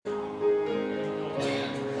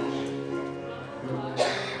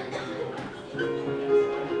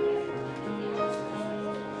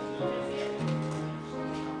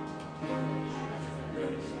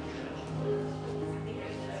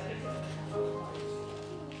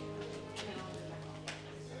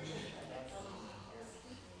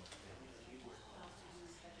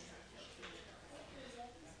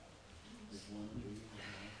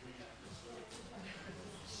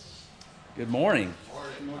Good morning.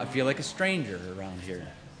 I feel like a stranger around here.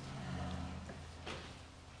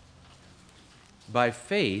 By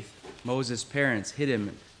faith, Moses' parents hid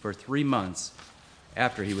him for 3 months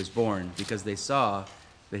after he was born because they saw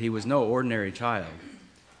that he was no ordinary child,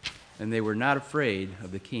 and they were not afraid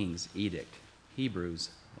of the king's edict.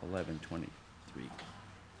 Hebrews 11:23.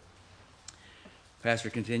 Pastor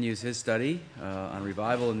continues his study on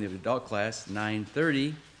revival in the adult class,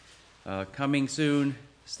 9:30. Coming soon,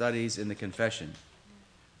 studies in the confession.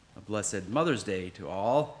 A blessed Mother's Day to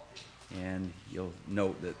all, and you'll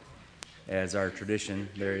note that as our tradition,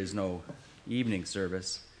 there is no evening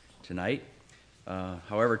service tonight.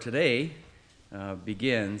 However, today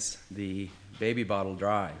begins the baby bottle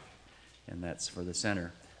drive, and that's for the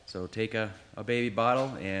center. So take a baby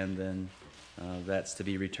bottle, and then that's to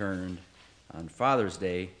be returned on Father's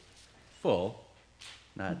Day, full,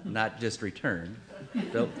 not just returned.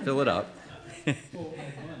 Fill it up.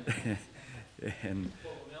 And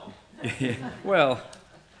well,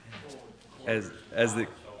 as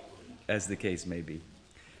the case may be.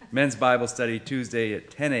 Men's Bible study Tuesday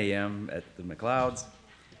at 10 a.m. at the McLeods.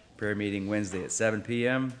 Prayer meeting Wednesday at 7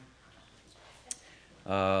 p.m.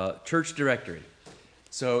 Church directory.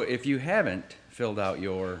 So if you haven't filled out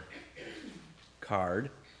your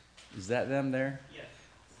card, is that them there? Yes.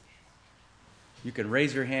 You can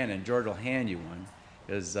raise your hand and George will hand you one,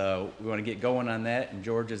 because we want to get going on that, and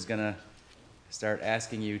George is going to start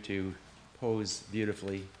asking you to pose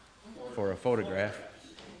beautifully for a photograph,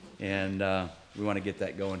 and we want to get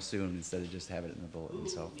that going soon instead of just having it in the bulletin.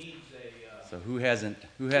 So who hasn't?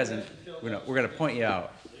 We're going to point you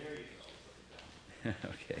out. There you go.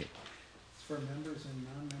 Okay. It's for members and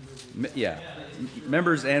non-members. Yeah,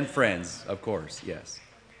 members and friends, of course. Yes.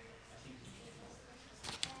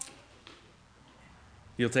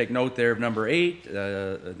 You'll take note there of number 8.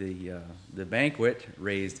 The banquet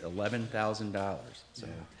raised $11,000. So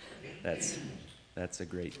that's a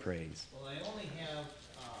great praise. Well, I only have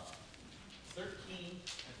 13,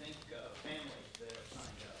 I think, families that have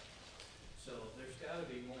signed up. So there's got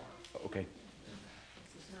to be more. Okay.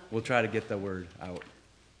 We'll try to get the word out.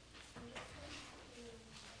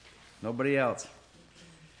 Nobody else.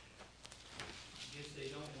 I guess they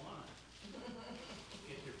don't want to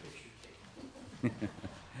get their picture taken.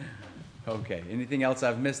 Okay. Anything else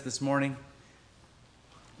I've missed this morning?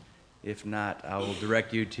 If not, I will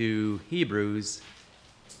direct you to Hebrews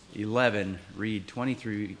 11, read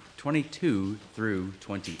 22 through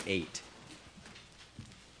 28.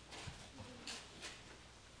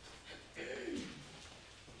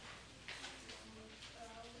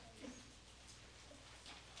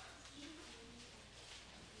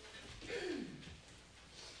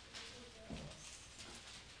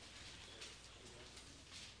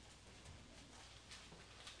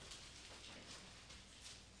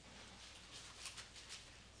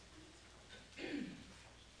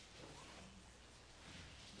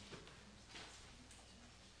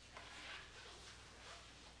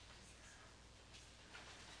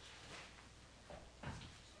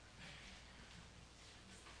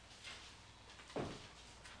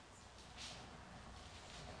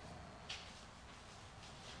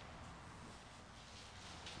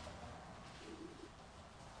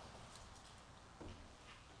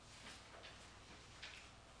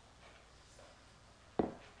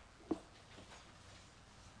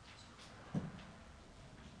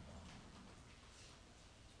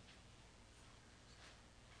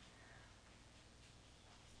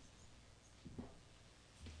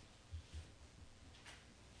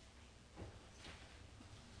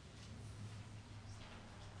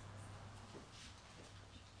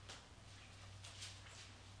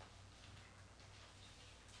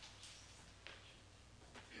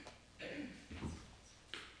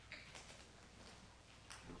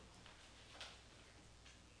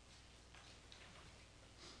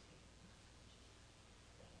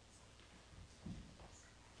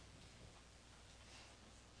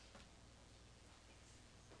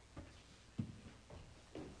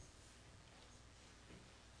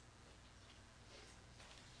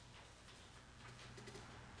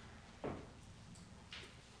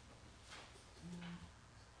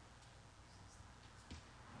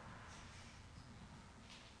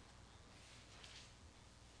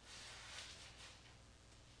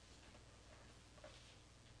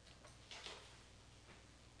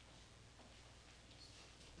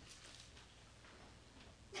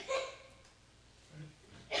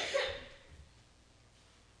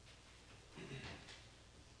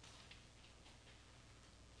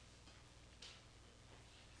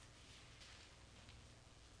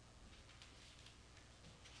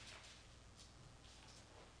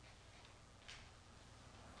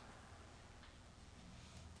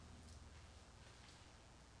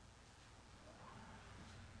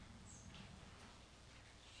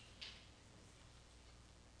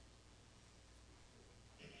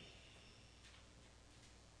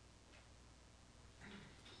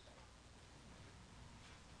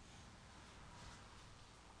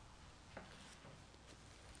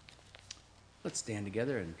 Let's stand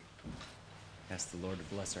together and ask the Lord to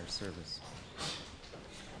bless our service.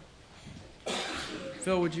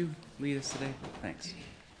 Phil, would you lead us today? Thanks.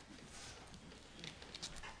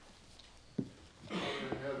 Father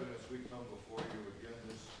in heaven, as we come before you again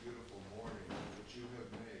this beautiful morning that you have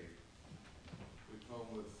made, we come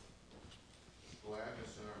with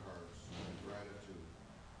gladness in our hearts and gratitude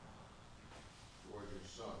toward your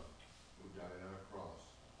Son, who died on a cross,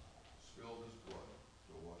 spilled his blood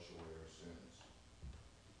to wash away our sins.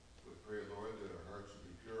 We pray, Lord, that our hearts would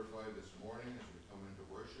be purified this morning as we come into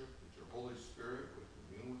worship, that your Holy Spirit would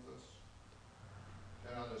commune with us.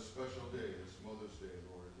 And on this special day, this Mother's Day,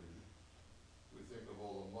 Lord, we think of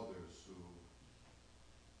all the mothers who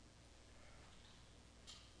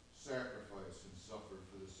sacrifice and suffer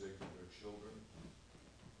for the sake of their children.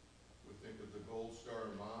 We think of the Gold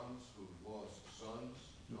Star moms who lost sons,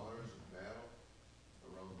 daughters in battle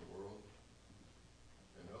around the world.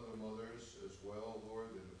 And other mothers as well,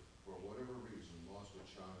 Lord, that have, for whatever reason, lost a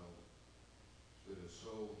child that is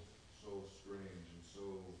so strange and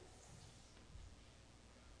so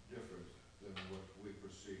different than what we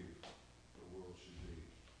perceive the world should be.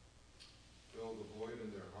 Fill the void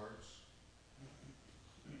in their hearts.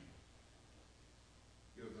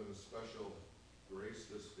 Give them a special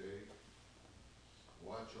grace this day.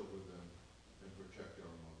 Watch over them and protect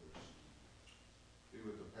our mothers. Be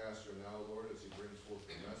with the pastor now, Lord, as he brings forth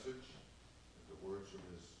the message and the words from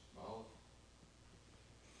his mouth.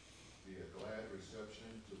 Be a glad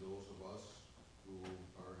reception to those of us who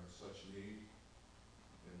are in such need,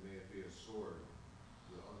 and may it be a sword to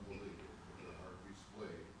the unbeliever, that their heart be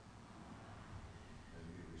splayed and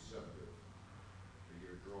be receptive to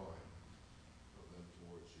your drawing of them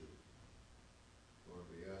towards you. Lord,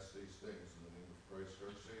 we ask these things in the name of Christ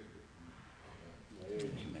our Savior.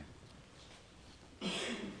 Amen. Amen.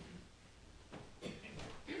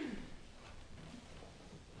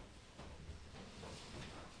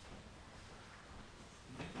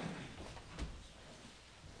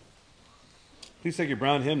 Please take your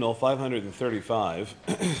brown hymnal, 535,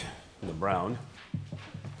 the brown.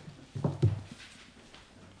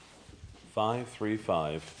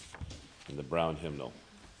 535 in the brown hymnal.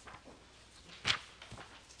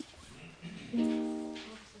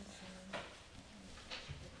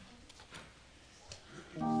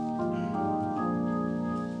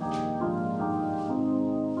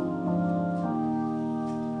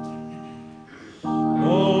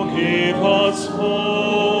 Oh, give us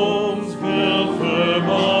homes built firm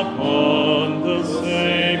upon the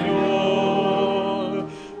Savior,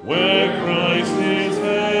 where Christ is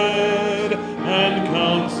head and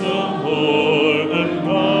counselor and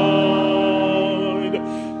guide,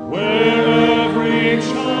 where every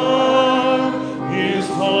child is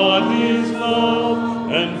taught His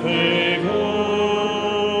love and favor,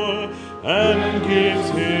 and gives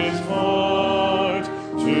his heart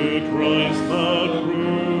to Christ the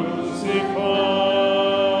crucified.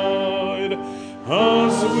 How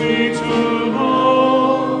sweet to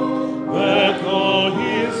know that though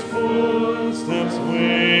his footsteps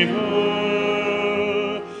waver,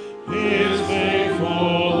 his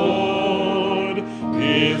faithful Lord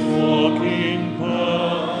is walking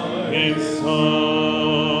by his side.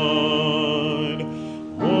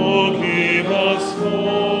 Oh, give us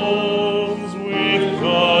homes with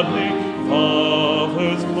godly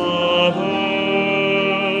fathers, mothers,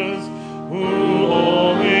 who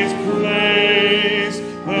always place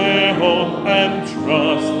their hope and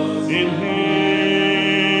trust in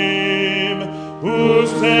Him,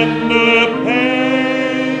 whose tender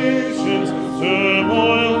patience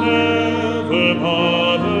turmoil never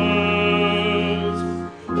bothers,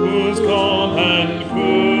 whose calm and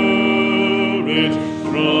courage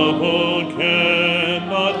trouble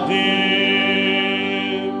cannot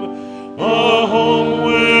dim. A home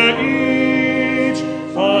where each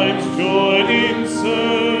finds joy in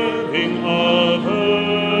serving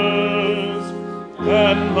others,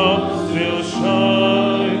 and love still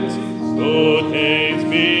shines, though days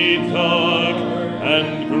be dark and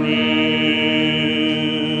grim.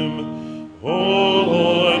 Oh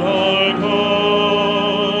Lord our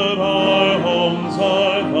God, our homes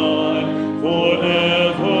are thine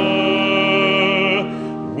forever.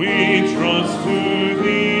 We trust to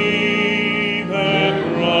Thee their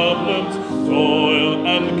problems, toil,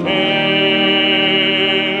 and care,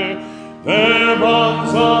 their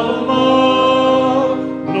bonds of love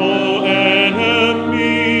no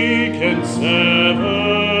enemy can sever,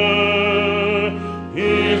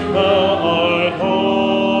 if Thou art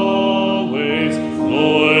always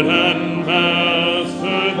Lord and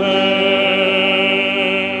Master there.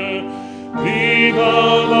 Be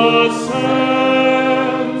Thou the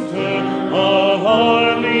center of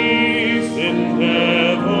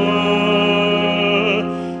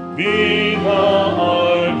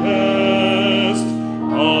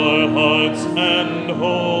hearts and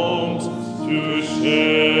homes to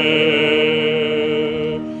share.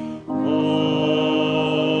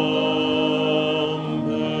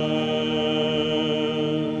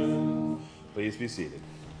 Amen. Please be seated.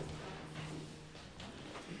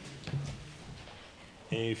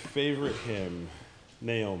 A favorite hymn.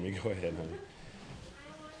 Naomi, go ahead, honey.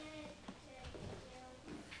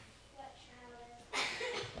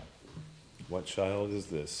 What child is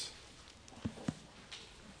this?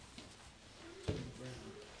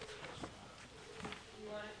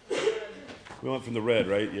 We went from the red,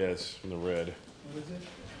 right? Yes, from the red. What is it?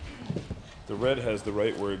 The red has the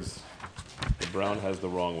right words. The brown has the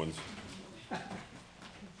wrong ones.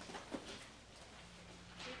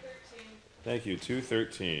 213. Thank you.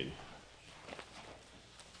 213.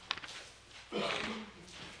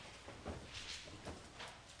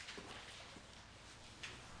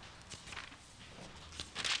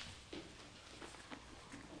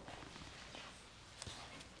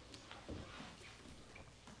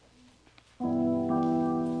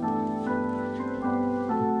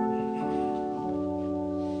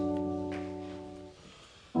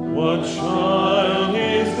 What child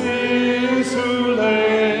is this who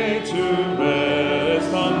lay to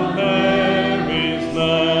rest on Mary's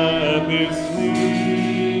lap is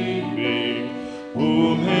sleeping,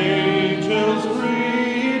 whom angels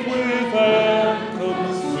greet with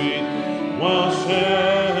anthems sweet, while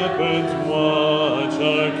shepherds watch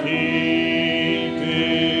are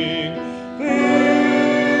keeping?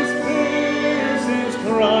 This is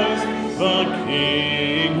Christ the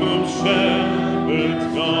King, whom shepherds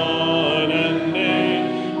guard and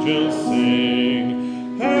angels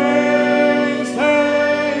sing. Haste,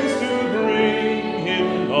 haste to bring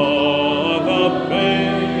him, Lord, the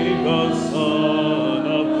babe, the Son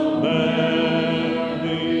of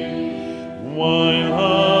Mary. While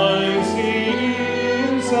I see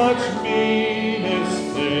in such mean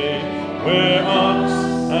estate, where ox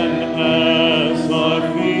and ass are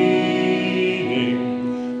feeding,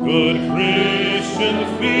 good Christian,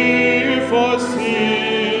 fear for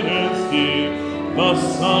sinners here, the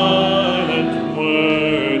silent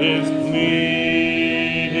word is pleading.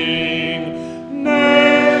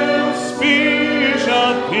 Nail, spear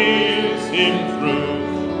shall pierce him through,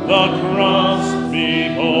 the cross be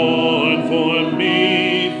borne for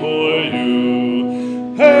me, for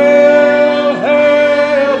you. Hail,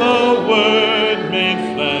 hail, the Word made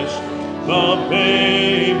flesh, the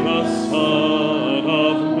babe, the Son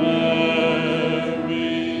of Mary.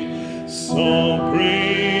 So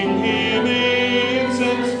bring him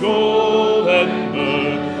incense, gold, and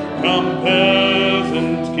myrrh. Come,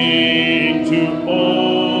 peasant king, to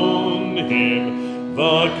own him.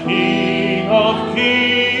 The King of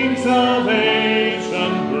kings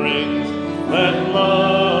salvation brings, that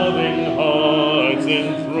loving hearts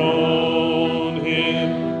enthrone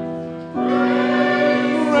him.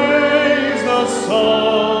 Raise the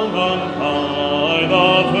song on high,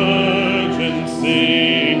 the virgin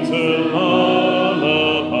sings her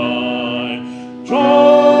lullaby.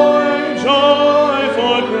 Joy, joy,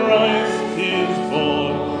 for Christ is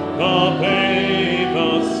born, the babe,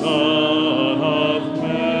 the Son of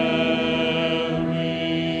Mary.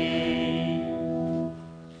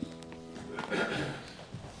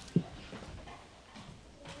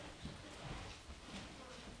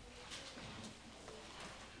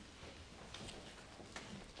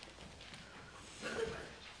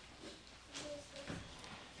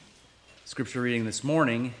 Scripture reading this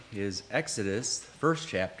morning is Exodus, the first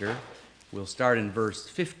chapter. We'll start in verse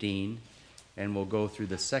 15, and we'll go through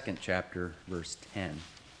the second chapter, verse 10.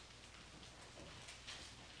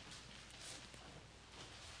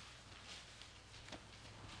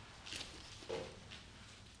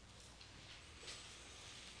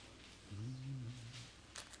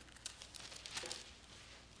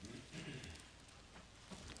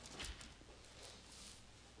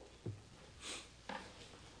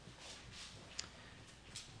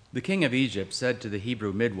 The king of Egypt said to the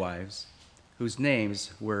Hebrew midwives, whose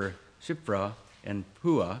names were Shiphrah and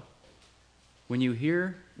Puah, when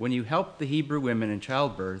you help the Hebrew women in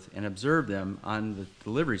childbirth and observe them on the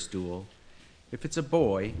delivery stool, if it's a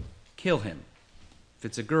boy, kill him. If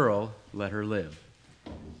it's a girl, let her live.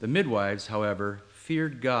 The midwives, however,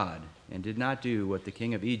 feared God and did not do what the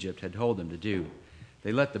king of Egypt had told them to do.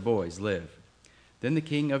 They let the boys live. Then the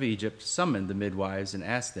king of Egypt summoned the midwives and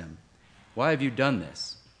asked them, "Why have you done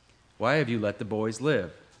this? Why have you let the boys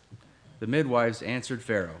live?" The midwives answered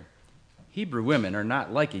Pharaoh, "Hebrew women are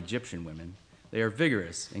not like Egyptian women. They are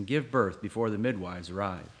vigorous and give birth before the midwives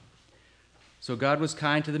arrive." So God was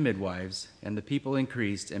kind to the midwives, and the people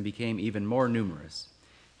increased and became even more numerous.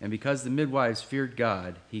 And because the midwives feared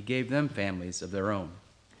God, he gave them families of their own.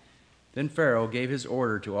 Then Pharaoh gave his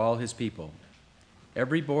order to all his people: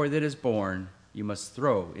 "Every boy that is born you must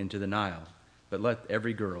throw into the Nile, but let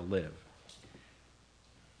every girl live."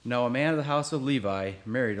 Now a man of the house of Levi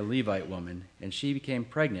married a Levite woman, and she became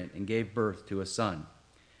pregnant and gave birth to a son.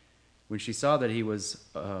 When she saw that he was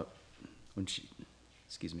a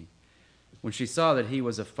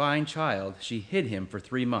fine child, she hid him for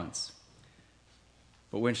 3 months.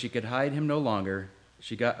 But when she could hide him no longer,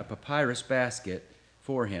 she got a papyrus basket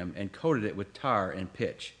for him and coated it with tar and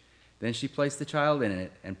pitch. Then she placed the child in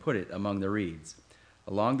it and put it among the reeds,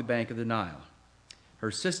 along the bank of the Nile.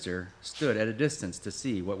 Her sister stood at a distance to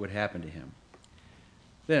see what would happen to him.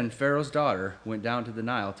 Then Pharaoh's daughter went down to the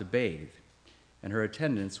Nile to bathe, and her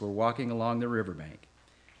attendants were walking along the riverbank.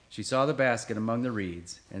 She saw the basket among the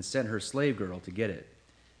reeds and sent her slave girl to get it.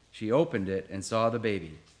 She opened it and saw the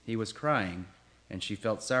baby. He was crying, and she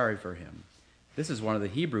felt sorry for him. "This is one of the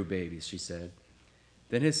Hebrew babies," she said.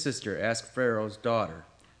 Then his sister asked Pharaoh's daughter,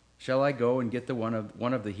 "Shall I go and get one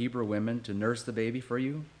of the Hebrew women to nurse the baby for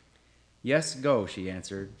you?" "Yes, go," she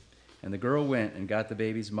answered, and the girl went and got the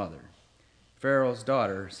baby's mother. Pharaoh's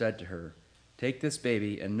daughter said to her, "Take this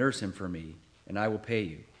baby and nurse him for me, and I will pay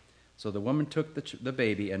you." So the woman took the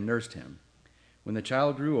baby and nursed him. When the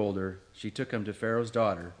child grew older, she took him to Pharaoh's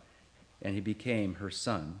daughter, and he became her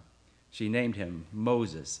son. She named him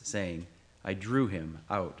Moses, saying, "I drew him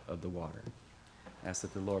out of the water." Ask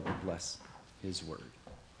that the Lord would bless his word.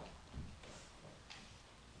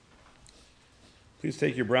 Please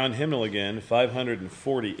take your brown hymnal again,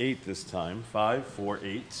 548 this time,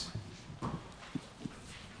 548.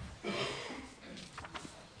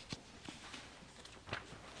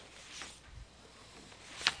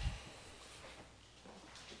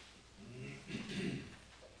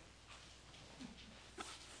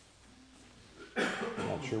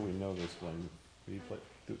 Not sure we know this one. Will you play?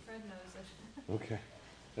 Fred knows it. Okay.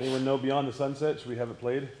 Anyone know Beyond the Sunset? Should we have it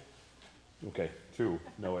played? Okay, 2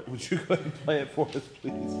 know it. Would you go ahead and play it for us,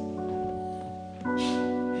 please?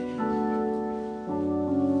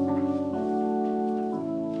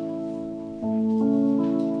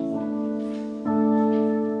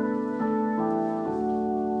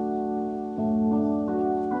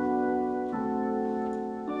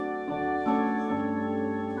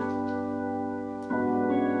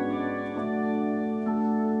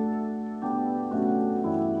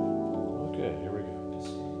 Okay, here we go.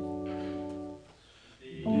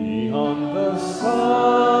 Beyond the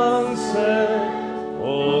sunset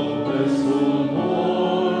of blissful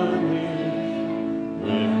morning,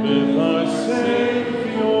 with our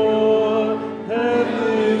Savior, heaven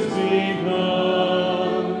is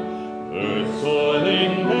begun. Earth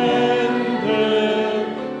toiling mended,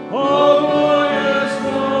 all glorious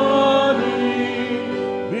dawning.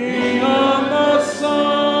 Beyond the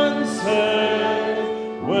sunset,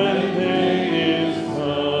 when day is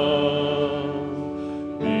come.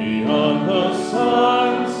 Beyond the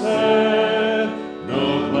sunset, no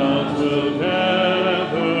clouds will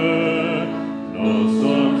gather, no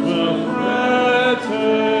storms will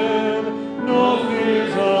threaten, no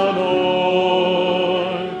fears annoy.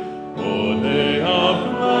 Oh, day of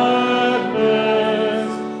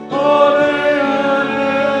gladness, oh, day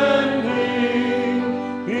unending,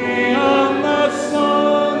 beyond the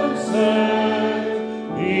sunset,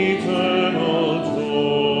 eternal joy.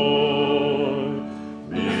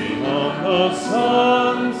 Beyond the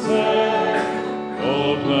sunset,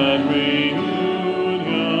 oh glad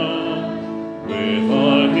reunion with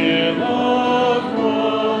our dear loved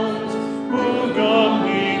ones who've gone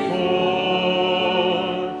before.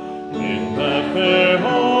 In that fair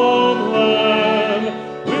homeland,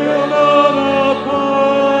 we'll know the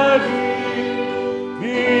parting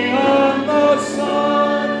beyond the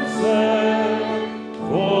sunset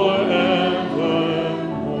forevermore.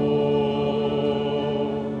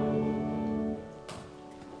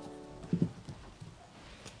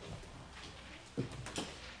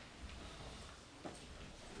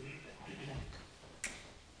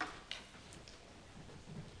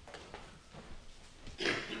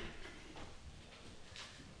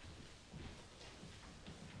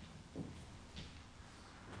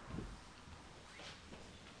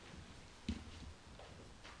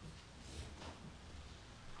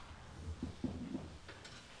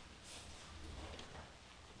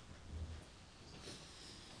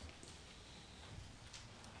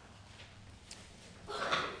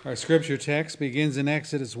 Our scripture text begins in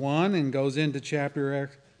Exodus 1 and goes into chapter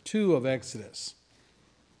 2 of Exodus.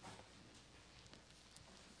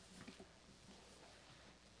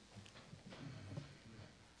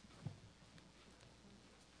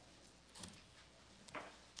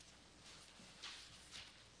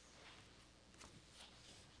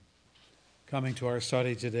 Coming to our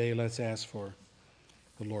study today, let's ask for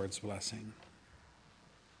the Lord's blessing.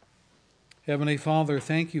 Heavenly Father,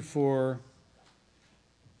 thank you for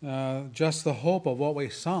just the hope of what we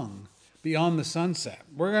sung, beyond the sunset.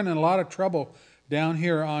 We're in a lot of trouble down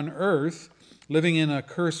here on earth, living in a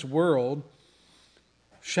cursed world,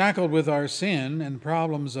 shackled with our sin and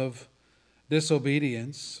problems of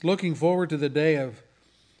disobedience, looking forward to the day of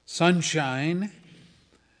sunshine,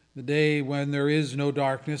 the day when there is no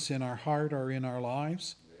darkness in our heart or in our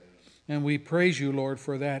lives. And we praise you, Lord,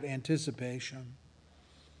 for that anticipation.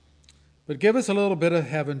 But give us a little bit of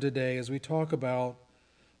heaven today as we talk about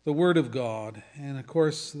the Word of God and, of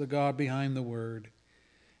course, the God behind the Word.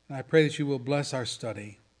 And I pray that you will bless our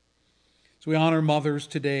study. As we honor mothers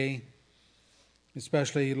today,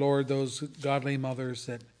 especially, Lord, those godly mothers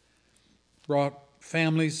that brought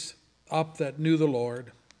families up that knew the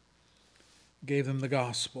Lord, gave them the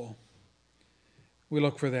gospel. We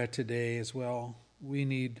look for that today as well. We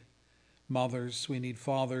need mothers, we need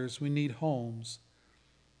fathers, we need homes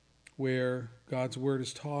where God's word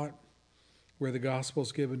is taught, where the gospel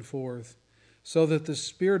is given forth, so that the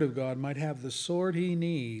Spirit of God might have the sword he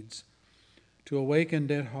needs to awaken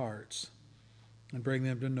dead hearts and bring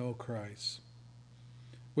them to know Christ.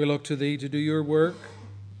 We look to thee to do your work.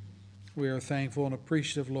 We are thankful and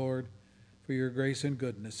appreciative, Lord, for your grace and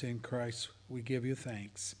goodness. In Christ we give you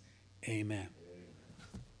thanks. Amen.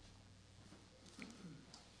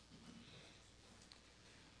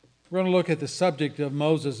 We're going to look at the subject of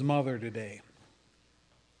Moses' mother today.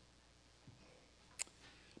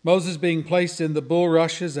 Moses being placed in the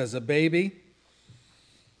bulrushes as a baby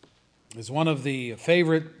is one of the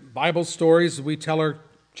favorite Bible stories we tell our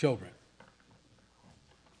children.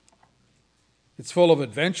 It's full of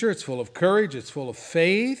adventure, it's full of courage, it's full of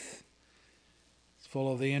faith, it's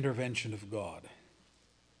full of the intervention of God.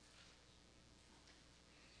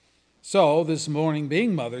 So, this morning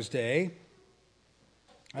being Mother's Day,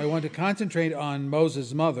 I want to concentrate on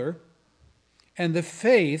Moses' mother and the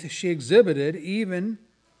faith she exhibited even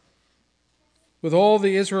with all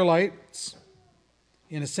the Israelites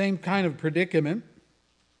in the same kind of predicament,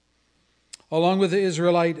 along with the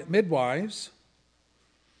Israelite midwives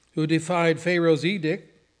who defied Pharaoh's edict,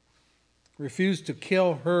 refused to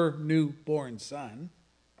kill her newborn son.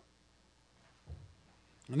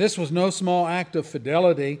 And this was no small act of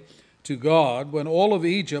fidelity to God when all of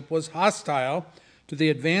Egypt was hostile to the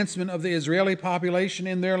advancement of the Israeli population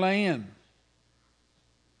in their land,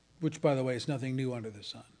 which, by the way, is nothing new under the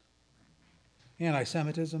sun.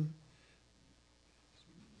 Anti-Semitism,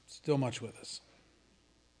 still much with us.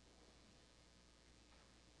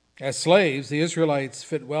 As slaves, the Israelites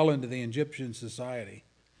fit well into the Egyptian society,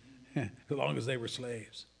 as long as they were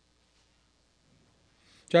slaves.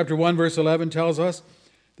 Chapter 1, verse 11 tells us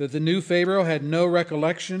that the new Pharaoh had no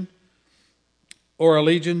recollection or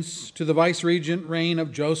allegiance to the vice-regent reign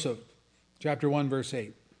of Joseph. Chapter 1, verse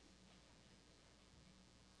 8.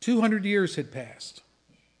 200 years had passed.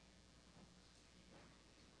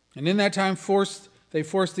 And in that time, they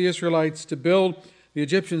forced the Israelites to build the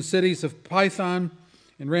Egyptian cities of Pithom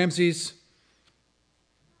and Ramses.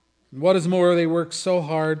 And what is more, they worked so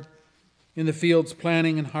hard in the fields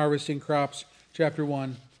planting and harvesting crops. Chapter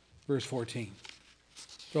 1, verse 14.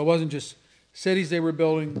 So it wasn't just cities they were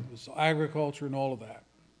building, it was agriculture and all of that.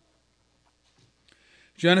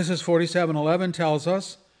 Genesis 47:11 tells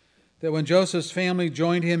us that when Joseph's family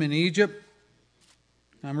joined him in Egypt,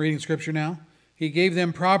 I'm reading scripture now, he gave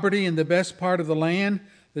them property in the best part of the land,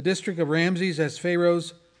 the district of Ramses, as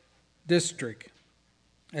Pharaoh's district.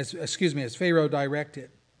 As Pharaoh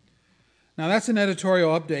directed. Now that's an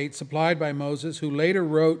editorial update supplied by Moses, who later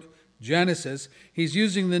wrote Genesis. He's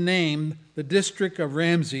using the name, the district of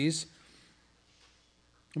Ramses.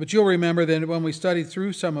 But you'll remember that when we studied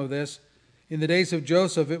through some of this, in the days of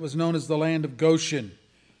Joseph, it was known as the land of Goshen.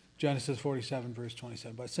 Genesis 47, verse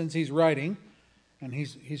 27. But since he's writing, and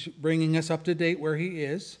he's bringing us up to date where he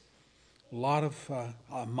is, a lot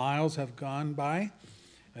of miles have gone by.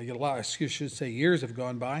 Years have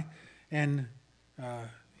gone by, and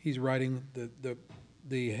he's writing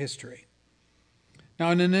the history.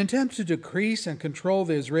 Now, in an attempt to decrease and control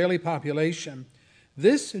the Israeli population,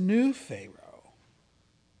 this new Pharaoh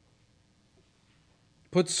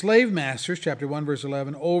put slave masters, chapter 1, verse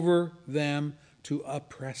 11, over them to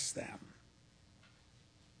oppress them.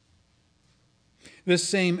 This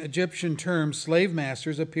same Egyptian term, slave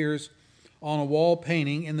masters, appears on a wall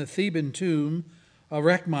painting in the Theban tomb of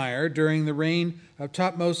Rekhmire during the reign of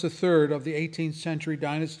Thutmose III of the 18th century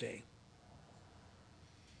dynasty.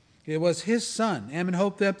 It was his son,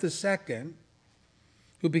 Amenhotep II,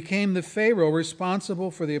 who became the Pharaoh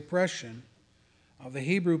responsible for the oppression of the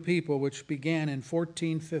Hebrew people, which began in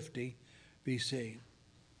 1450 BC.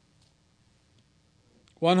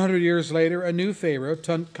 100 years later, a new Pharaoh,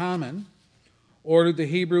 Tutankhamun, ordered the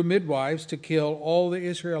Hebrew midwives to kill all the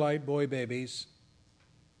Israelite boy babies.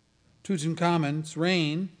 Tutankhamun's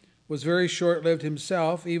reign was very short-lived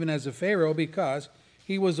himself, even as a Pharaoh, because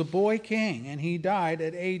he was a boy king and he died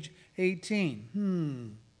at age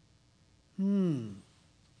 18.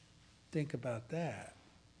 Think about that.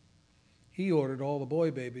 He ordered all the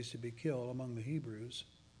boy babies to be killed among the Hebrews,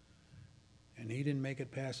 and he didn't make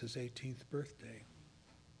it past his 18th birthday.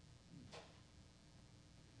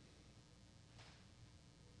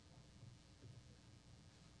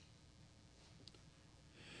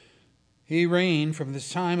 He reigned from the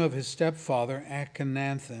time of his stepfather,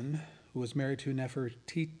 Akhenaten, who was married to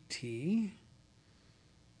Nefertiti.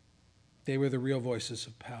 They were the real voices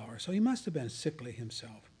of power. So he must have been sickly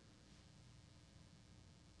himself.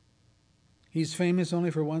 He's famous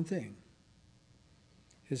only for one thing.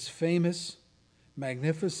 His famous,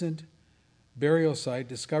 magnificent burial site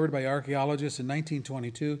discovered by archaeologists in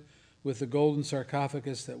 1922 with the golden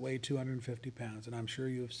sarcophagus that weighed 250 pounds. And I'm sure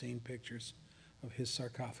you have seen pictures of his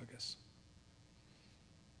sarcophagus.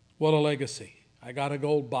 What a legacy. I got a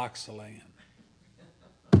gold box to lay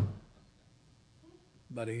in.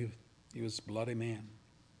 But he was a bloody man.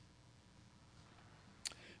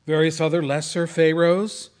 Various other lesser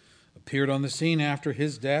pharaohs appeared on the scene after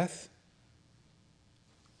his death.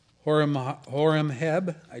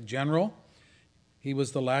 Horemheb, a general. He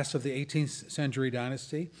was the last of the 18th century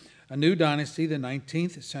dynasty. A new dynasty, the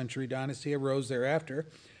 19th century dynasty, arose thereafter,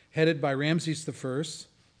 headed by Ramses I,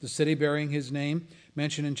 the city bearing his name,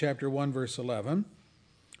 mentioned in chapter 1, verse 11.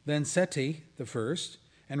 Then Seti I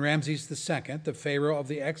and Ramses II, the Pharaoh of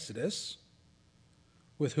the Exodus,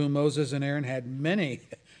 with whom Moses and Aaron had many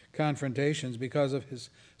confrontations because of his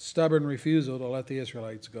stubborn refusal to let the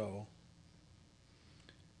Israelites go.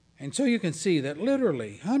 And so you can see that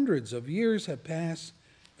literally hundreds of years have passed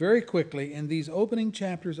very quickly in these opening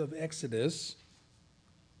chapters of Exodus.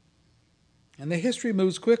 And the history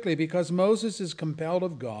moves quickly because Moses is compelled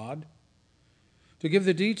of God to give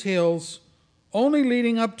the details only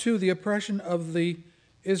leading up to the oppression of the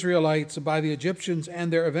Israelites by the Egyptians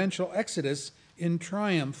and their eventual exodus in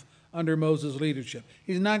triumph under Moses' leadership.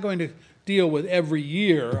 He's not going to deal with every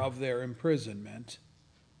year of their imprisonment.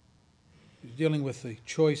 He's dealing with the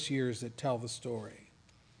choice years that tell the story.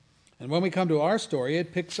 And when we come to our story,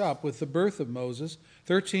 it picks up with the birth of Moses,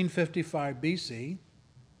 1355 BC,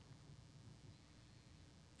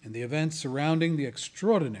 and the events surrounding the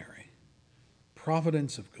extraordinary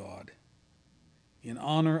providence of God in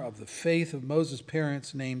honor of the faith of Moses'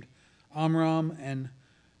 parents named Amram and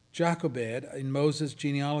Jochebed in Moses'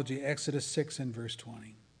 genealogy, Exodus 6 and verse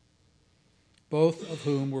 20, both of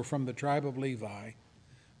whom were from the tribe of Levi,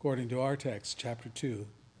 according to our text, chapter 2,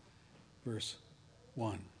 verse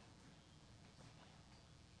 1.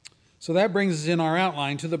 So that brings us in our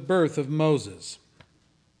outline to the birth of Moses.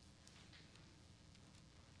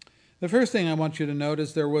 The first thing I want you to note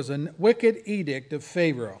is there was a wicked edict of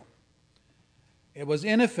Pharaoh. It was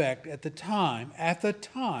in effect at the time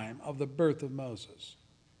of the birth of Moses.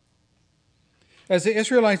 As the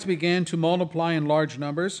Israelites began to multiply in large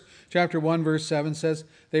numbers, chapter 1, verse 7 says,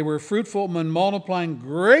 they were fruitful and multiplying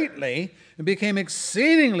greatly and became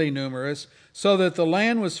exceedingly numerous, so that the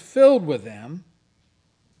land was filled with them.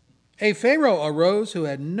 A Pharaoh arose who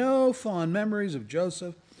had no fond memories of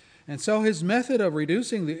Joseph, and so his method of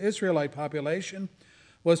reducing the Israelite population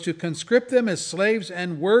was to conscript them as slaves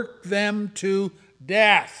and work them to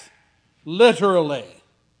death. Literally.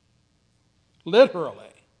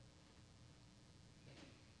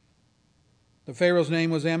 The Pharaoh's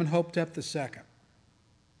name was Amenhotep II.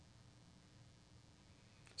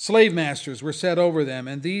 Slave masters were set over them,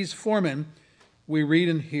 and these foremen, we read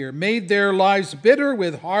in here, made their lives bitter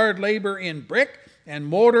with hard labor in brick and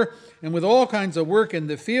mortar, and with all kinds of work in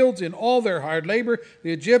the fields. In all their hard labor,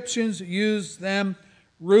 the Egyptians used them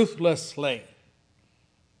ruthlessly.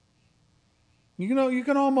 You know, you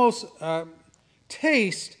can almost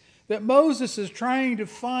taste that Moses is trying to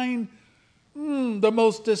find the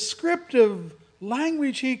most descriptive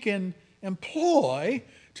language he can employ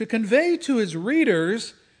to convey to his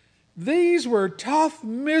readers these were tough,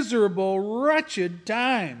 miserable, wretched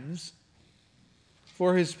times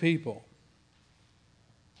for his people.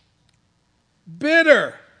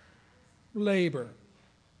 Bitter labor.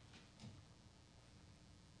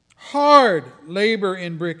 Hard labor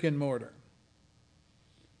in brick and mortar.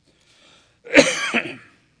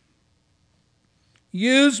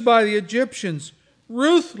 Used by the Egyptians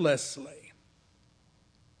ruthlessly.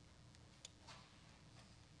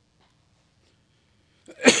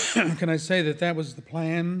 can I say that that was the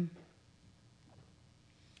plan?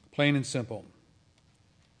 Plain and simple.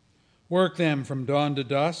 Work them from dawn to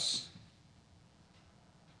dusk.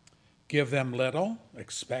 Give them little,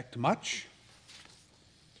 expect much.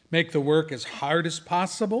 Make the work as hard as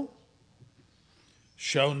possible.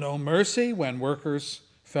 Show no mercy when workers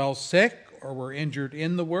fell sick or were injured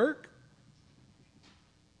in the work.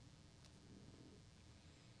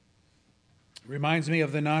 Reminds me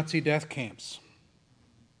of the Nazi death camps,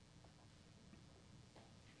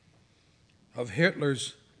 of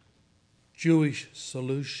Hitler's Jewish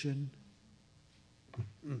solution.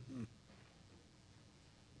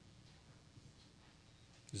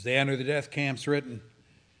 As they enter the death camps, written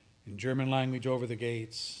in German language over the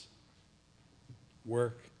gates,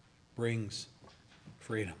 work brings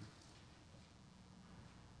freedom.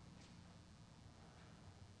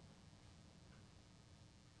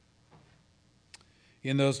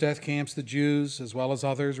 In those death camps, the Jews, as well as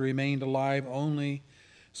others, remained alive only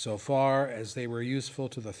so far as they were useful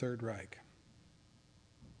to the Third Reich.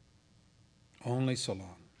 Only so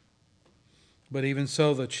long. But even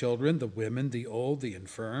so, the children, the women, the old, the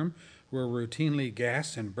infirm were routinely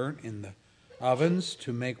gassed and burnt in the ovens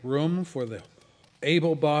to make room for the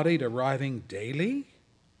able-bodied arriving daily,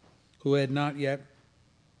 who had not yet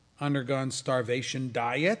undergone starvation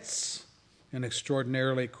diets and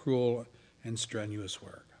extraordinarily cruel and strenuous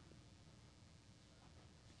work.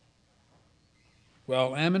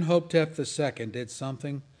 Well, Amenhotep II did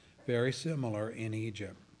something very similar in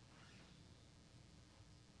Egypt.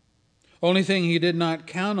 Only thing he did not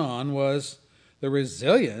count on was the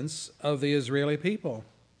resilience of the Israeli people.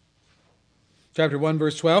 Chapter 1,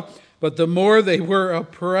 verse 12, but the more they were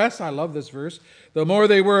oppressed, I love this verse, the more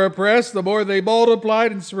they were oppressed, the more they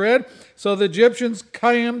multiplied and spread, so the Egyptians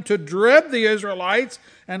came to dread the Israelites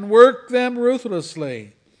and work them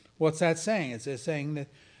ruthlessly. What's that saying? It's saying that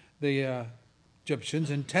the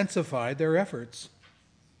Egyptians intensified their efforts.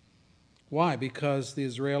 Why? Because the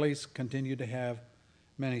Israelis continued to have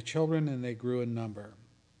many children and they grew in number.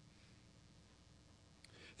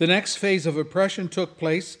 The next phase of oppression took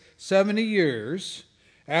place 70 years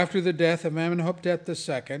after the death of Amenhotep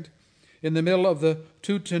II in the middle of the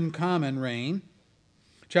Tutankhamun reign.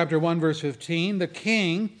 Chapter 1, verse 15, the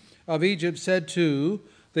king of Egypt said to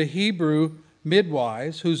the Hebrew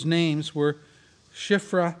midwives, whose names were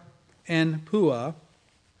Shiphrah and Puah,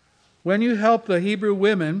 when you help the Hebrew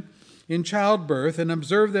women in childbirth and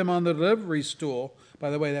observe them on the delivery stool, by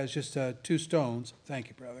the way, that's just 2 stones. Thank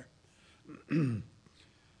you, brother. Do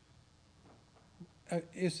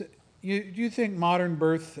you think modern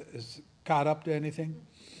birth is caught up to anything?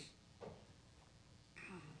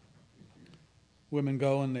 Women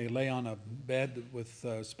go and they lay on a bed with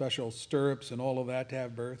special stirrups and all of that to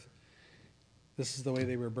have birth. This is the way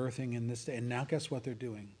they were birthing in this day. And now guess what they're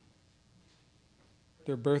doing?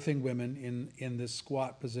 They're birthing women in this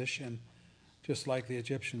squat position, just like the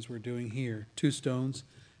Egyptians were doing here. 2 stones,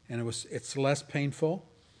 and it's less painful,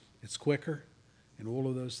 it's quicker, and all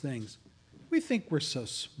of those things. We think we're so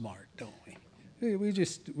smart, don't we? We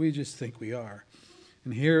just think we are.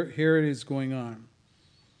 And here it is going on.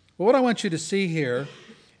 Well, what I want you to see here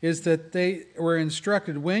is that they were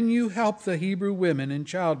instructed, when you help the Hebrew women in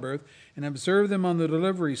childbirth and observe them on the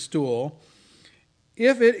delivery stool,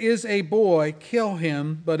 if it is a boy, kill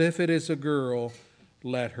him, but if it is a girl,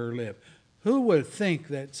 let her live. Who would think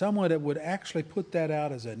that someone would actually put that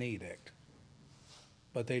out as an edict?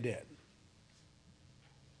 But they did.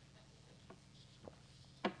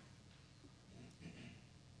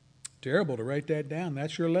 Terrible to write that down.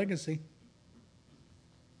 That's your legacy.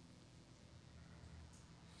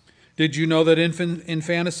 Did you know that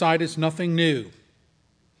infanticide is nothing new?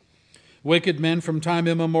 Wicked men from time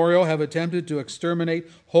immemorial have attempted to exterminate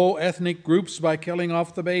whole ethnic groups by killing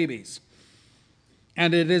off the babies.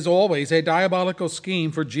 And it is always a diabolical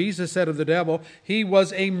scheme, for Jesus said of the devil, he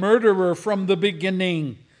was a murderer from the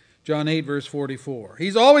beginning. John 8, verse 44.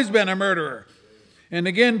 He's always been a murderer. And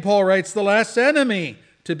again, Paul writes, the last enemy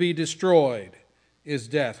to be destroyed is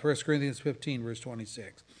death. 1 Corinthians 15, verse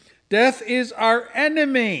 26. Death is our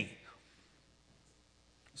enemy.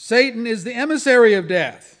 Satan is the emissary of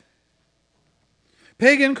death.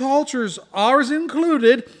 Pagan cultures, ours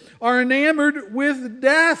included, are enamored with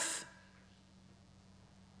death.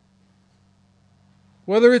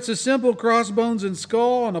 Whether it's a simple crossbones and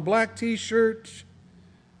skull on a black t-shirt.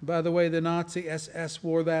 By the way, the Nazi SS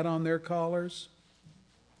wore that on their collars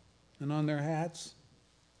and on their hats.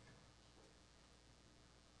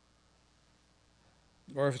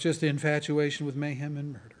 Or if it's just the infatuation with mayhem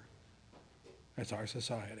and murder. That's our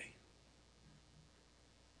society.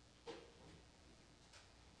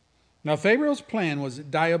 Now, Pharaoh's plan was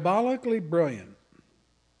diabolically brilliant.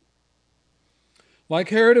 Like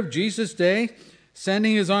Herod of Jesus' day,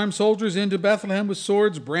 sending his armed soldiers into Bethlehem with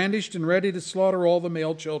swords brandished and ready to slaughter all the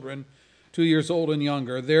male children 2 years old and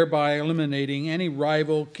younger, thereby eliminating any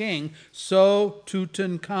rival king. So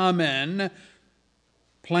Tutankhamen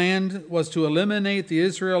planned was to eliminate the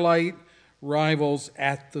Israelite rivals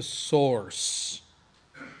at the source.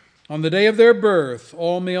 On the day of their birth,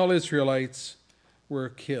 all male Israelites were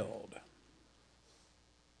killed.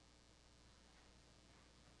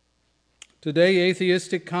 Today,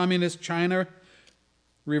 atheistic communist China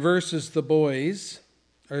reverses the boys,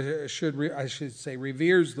 or I should say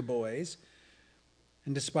reveres the boys,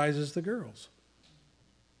 and despises the girls.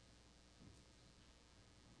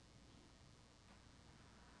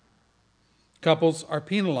 Couples are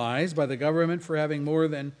penalized by the government for having more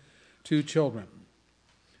than 2 children.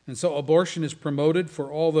 And so abortion is promoted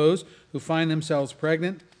for all those who find themselves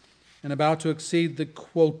pregnant and about to exceed the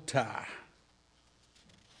quota.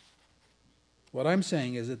 What I'm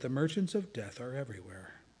saying is that the merchants of death are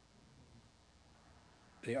everywhere.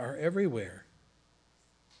 They are everywhere.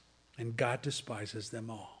 And God despises them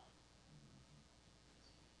all.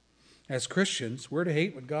 As Christians, we're to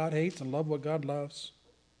hate what God hates and love what God loves.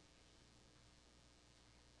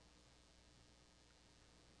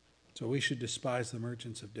 So we should despise the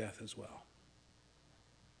merchants of death as well.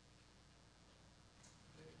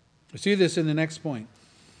 We see this in the next point.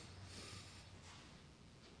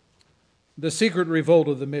 The secret revolt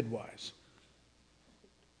of the midwives.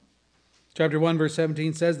 Chapter 1, verse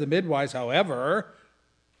 17 says, the midwives, however,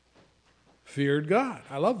 feared God.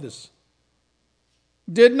 I love this.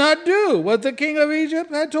 Did not do what the king of Egypt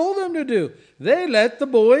had told them to do. They let the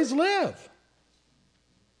boys live.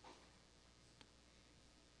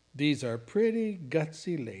 These are pretty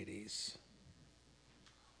gutsy ladies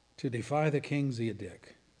to defy the king's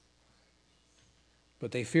edict.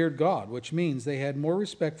 But they feared God, which means they had more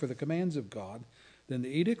respect for the commands of God than the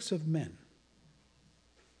edicts of men.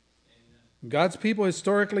 God's people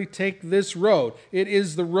historically take this road. It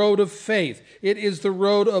is the road of faith. It is the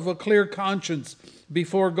road of a clear conscience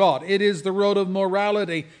before God. It is the road of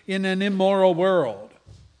morality in an immoral world.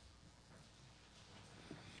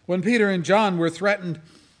 When Peter and John were threatened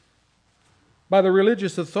by the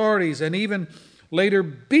religious authorities and even later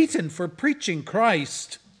beaten for preaching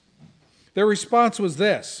Christ, their response was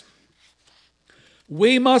this: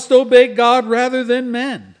 we must obey God rather than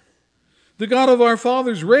men. The God of our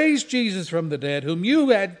fathers raised Jesus from the dead, whom you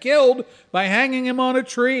had killed by hanging him on a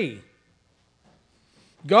tree.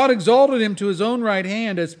 God exalted him to his own right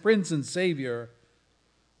hand as Prince and Savior,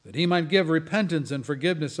 that he might give repentance and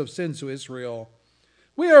forgiveness of sins to Israel.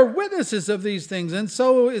 We are witnesses of these things, and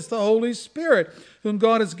so is the Holy Spirit, whom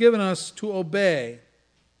God has given us to obey.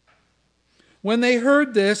 When they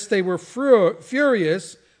heard this, they were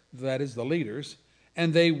furious, that is the leaders,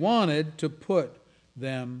 and they wanted to put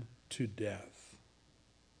them to death.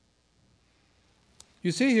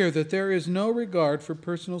 You see here that there is no regard for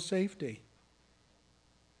personal safety.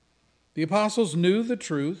 The apostles knew the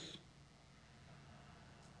truth.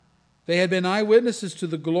 They had been eyewitnesses to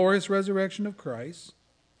the glorious resurrection of Christ.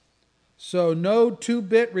 So no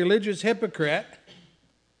two-bit religious hypocrite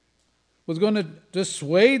was going to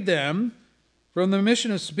dissuade them from the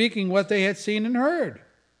mission of speaking what they had seen and heard.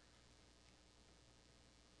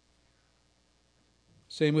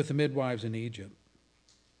 Same with the midwives in Egypt.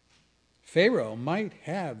 Pharaoh might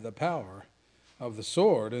have the power of the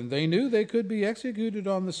sword, and they knew they could be executed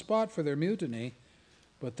on the spot for their mutiny,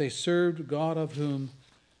 but they served God, of whom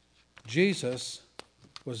Jesus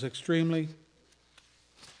was extremely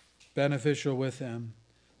beneficial with them.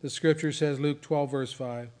 The scripture says, Luke 12, verse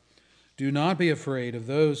 5, do not be afraid of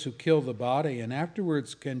those who kill the body and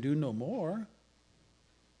afterwards can do no more.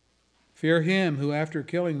 Fear him who after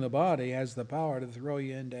killing the body has the power to throw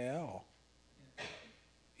you into hell.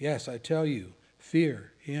 Yes, I tell you,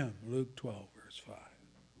 fear him. Luke 12, verse 5.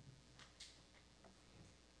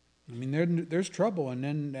 I mean, there's trouble, and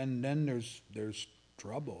then there's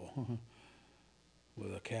trouble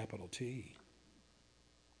with a capital T.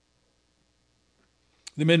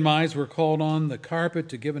 The midwives were called on the carpet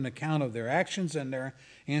to give an account of their actions, and their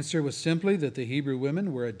answer was simply that the Hebrew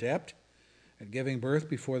women were adept at giving birth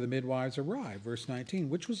before the midwives arrived. Verse 19,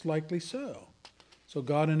 which was likely so. So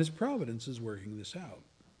God in his providence is working this out.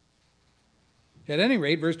 At any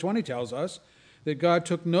rate, verse 20 tells us that God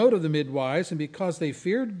took note of the midwives, and because they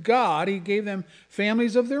feared God, he gave them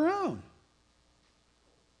families of their own.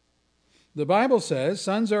 The Bible says,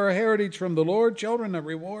 sons are a heritage from the Lord, children a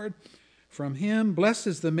reward from him. Blessed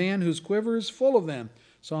is the man whose quiver is full of them.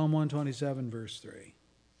 Psalm 127, verse 3.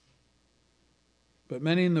 but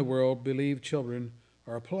many in the world believe children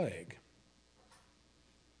are a plague.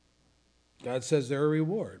 God says they're a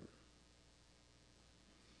reward.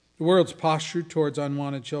 The world's posture towards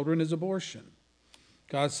unwanted children is abortion.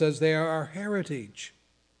 God says they are our heritage.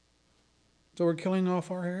 So we're killing off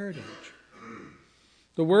our heritage.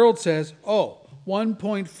 The world says,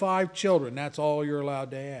 1.5 children, that's all you're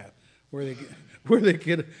allowed to have. Where they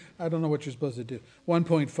get, I don't know what you're supposed to do.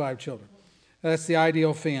 1.5 children. That's the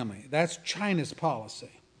ideal family. That's China's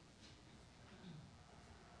policy.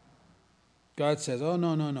 God says,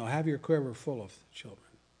 no, have your quiver full of children.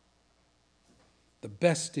 The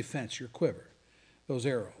best defense, your quiver, those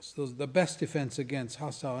arrows, the best defense against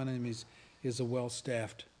hostile enemies is a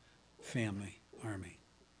well-staffed family army.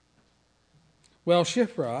 Well,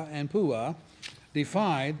 Shiphrah and Puah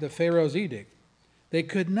defied the Pharaoh's edict. They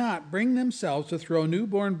could not bring themselves to throw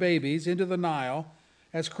newborn babies into the Nile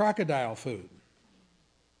as crocodile food.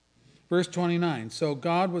 Verse 29, so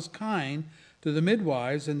God was kind to the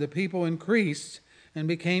midwives, and the people increased and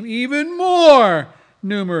became even more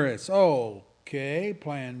numerous. Okay,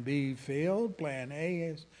 plan B failed. Plan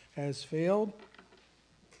A has failed.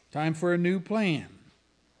 Time for a new plan.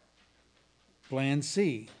 Plan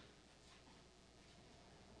C.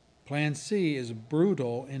 Plan C is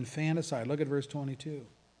brutal infanticide. Look at verse 22.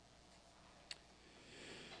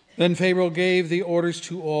 Then Pharaoh gave the orders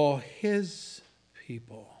to all his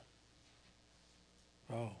people.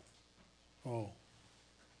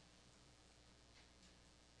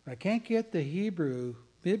 I can't get the Hebrew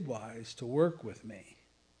midwives to work with me.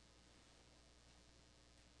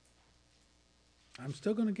 I'm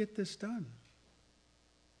still going to get this done.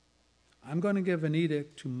 I'm going to give an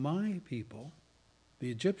edict to my people,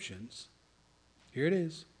 the Egyptians. Here it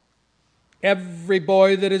is. Every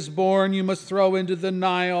boy that is born you must throw into the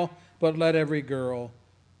Nile, but let every girl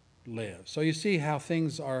live. So you see how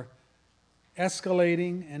things are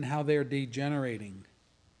escalating and how they're degenerating.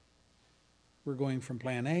 We're going from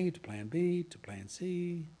plan A to plan B to plan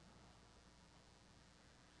C.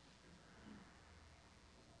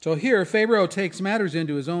 So here, Pharaoh takes matters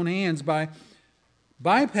into his own hands by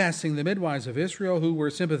bypassing the midwives of Israel who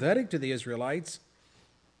were sympathetic to the Israelites.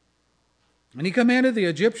 And he commanded the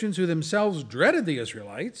Egyptians, who themselves dreaded the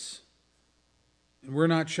Israelites, and were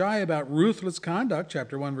not shy about ruthless conduct,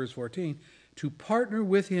 chapter 1, verse 14, to partner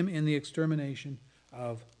with him in the extermination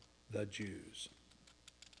of the Jews.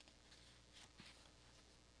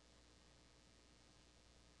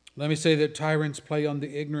 Let me say that tyrants play on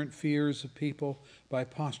the ignorant fears of people by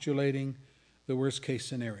postulating the worst-case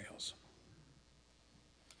scenarios.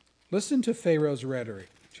 Listen to Pharaoh's rhetoric,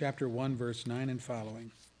 chapter 1, verse 9 and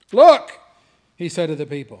following. Look, he said to the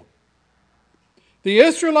people, the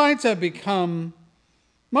Israelites have become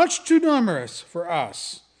much too numerous for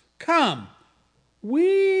us. Come,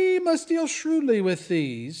 we must deal shrewdly with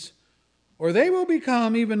these, or they will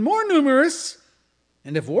become even more numerous.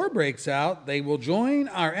 And if war breaks out, they will join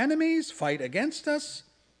our enemies, fight against us,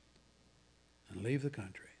 and leave the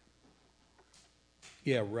country.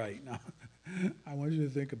 Yeah, right. Now, I want you to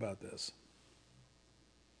think about this.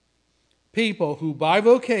 People who by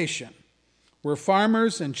vocation were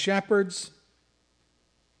farmers and shepherds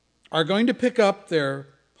are going to pick up their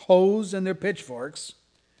hoes and their pitchforks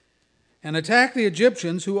and attack the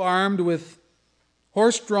Egyptians, who armed with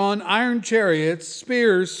horse-drawn iron chariots,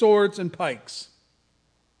 spears, swords, and pikes.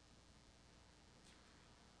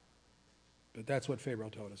 But that's what Pharaoh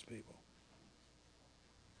told his people.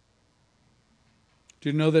 Do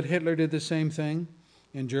you know that Hitler did the same thing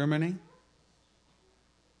in Germany?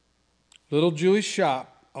 Little Jewish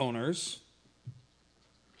shop owners,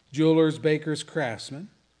 jewelers, bakers, craftsmen,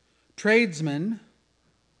 tradesmen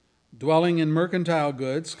dwelling in mercantile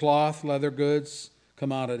goods, cloth, leather goods,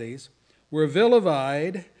 commodities, were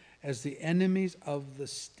vilified as the enemies of the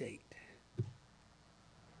state.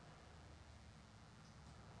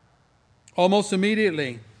 Almost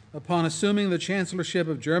immediately upon assuming the chancellorship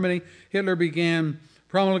of Germany, Hitler began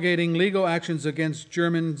promulgating legal actions against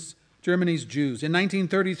Germany's Jews. In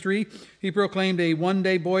 1933, he proclaimed a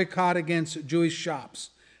one-day boycott against Jewish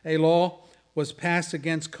shops. A law was passed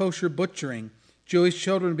against kosher butchering. Jewish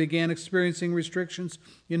children began experiencing restrictions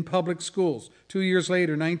in public schools. 2 years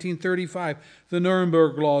later, 1935, the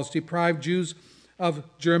Nuremberg laws deprived Jews of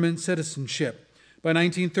German citizenship. By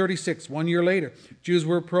 1936, 1 year later, Jews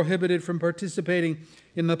were prohibited from participating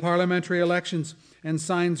in the parliamentary elections, and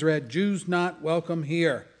signs read, "Jews not welcome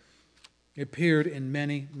here." It appeared in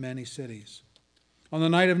many, many cities. On the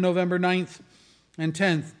night of November 9th and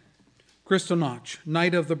 10th, Kristallnacht,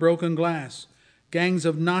 Night of the Broken Glass, gangs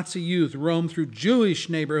of Nazi youth roamed through Jewish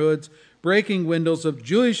neighborhoods, breaking windows of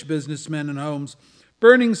Jewish businessmen and homes,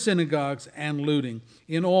 burning synagogues and looting.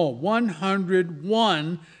 In all,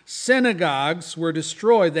 101 synagogues were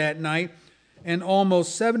destroyed that night, and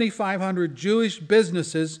almost 7,500 Jewish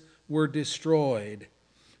businesses were destroyed.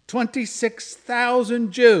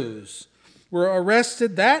 26,000 Jews were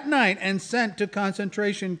arrested that night and sent to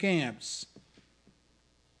concentration camps.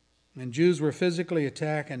 And Jews were physically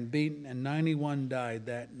attacked and beaten, and 91 died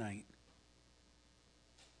that night.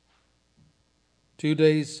 2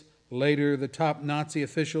 days later, the top Nazi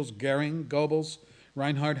officials, Goering, Goebbels,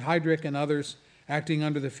 Reinhard Heydrich, and others, acting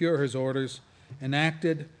under the Führer's orders,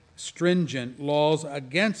 enacted stringent laws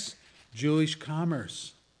against Jewish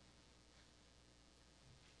commerce.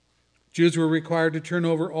 Jews were required to turn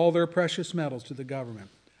over all their precious metals to the government.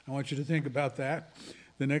 I want you to think about that.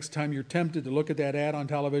 The next time you're tempted to look at that ad on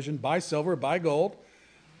television, buy silver, buy gold,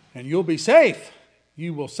 and you'll be safe.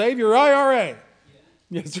 You will save your IRA.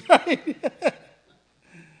 Yeah. That's right.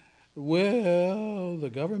 Well, the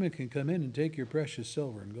government can come in and take your precious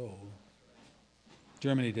silver and gold.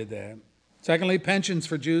 Germany did that. Secondly, pensions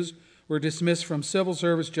for Jews were dismissed from civil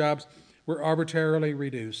service jobs, were arbitrarily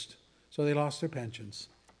reduced. So they lost their pensions.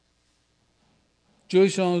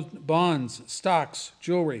 Jewish-owned bonds, stocks,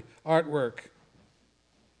 jewelry, artwork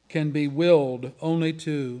can be willed only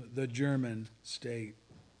to the German state.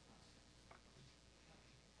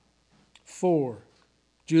 4,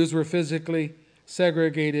 Jews were physically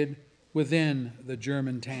segregated within the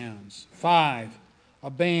German towns. 5, a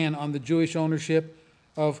ban on the Jewish ownership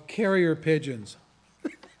of carrier pigeons.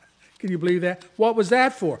 Can you believe that? What was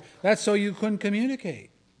that for? That's so you couldn't communicate.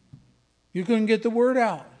 You couldn't get the word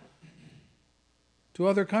out to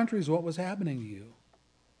other countries what was happening to you.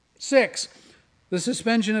 6, the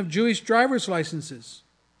suspension of Jewish driver's licenses.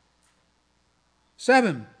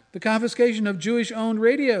 7, the confiscation of Jewish-owned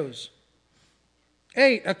radios.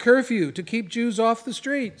 8, a curfew to keep Jews off the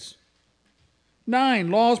streets. 9,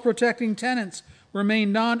 laws protecting tenants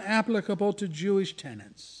remain non-applicable to Jewish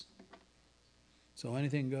tenants. So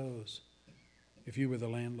anything goes if you were the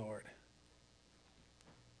landlord.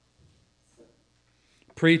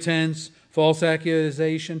 Pretense, false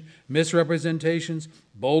accusation, misrepresentations,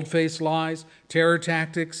 bold-faced lies, terror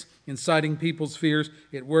tactics, inciting people's fears.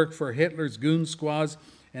 It worked for Hitler's goon squads,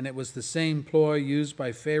 and it was the same ploy used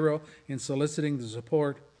by Pharaoh in soliciting the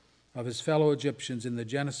support of his fellow Egyptians in the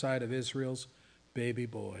genocide of Israel's baby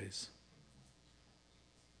boys.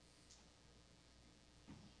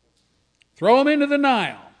 Throw them into the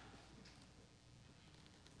Nile.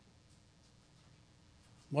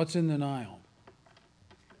 What's in the Nile?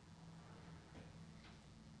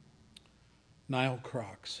 Nile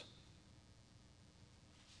crocs.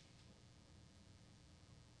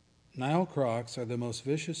 Nile crocs are the most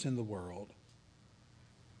vicious in the world.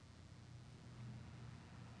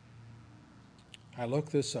 I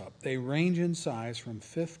looked this up. They range in size from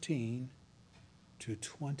 15 to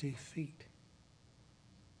 20 feet.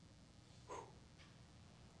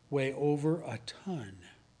 Weigh over a ton.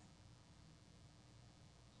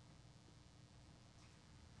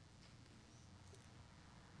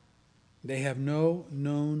 They have no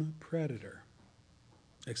known predator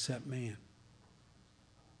except man.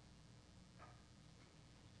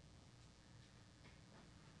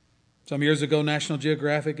 Some years ago, National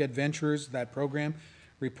Geographic Adventurers, that program,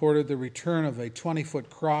 reported the return of a 20-foot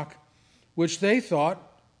croc, which they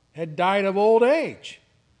thought had died of old age.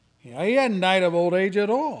 Yeah, he hadn't died of old age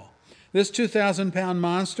at all. This 2,000-pound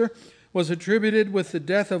monster was attributed with the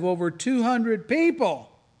death of over 200 people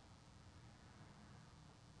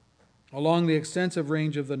along the extensive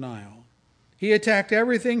range of the Nile. He attacked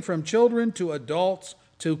everything from children to adults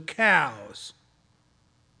to cows.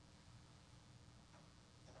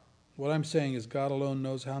 What I'm saying is God alone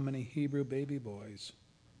knows how many Hebrew baby boys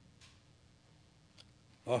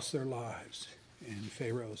lost their lives in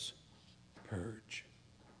Pharaoh's purge.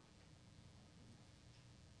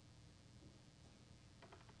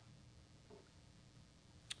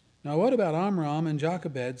 Now, what about Amram and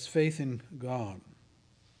Jochebed's faith in God?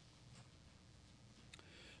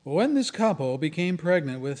 Well, when this couple became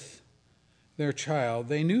pregnant with their child,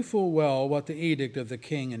 they knew full well what the edict of the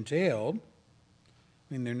king entailed.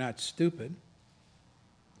 I mean, they're not stupid.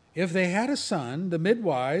 If they had a son, the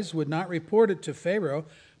midwives would not report it to Pharaoh,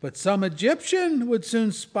 but some Egyptian would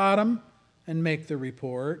soon spot him and make the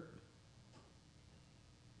report.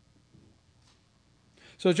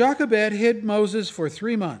 So Jochebed hid Moses for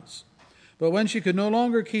 3 months. But when she could no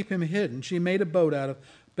longer keep him hidden, she made a boat out of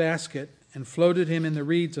basket and floated him in the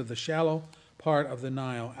reeds of the shallow part of the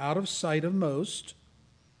Nile, out of sight of most.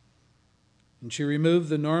 And she removed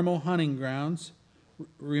the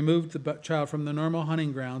child from the normal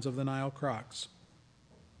hunting grounds of the Nile crocs.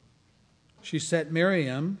 she set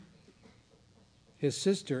Miriam, his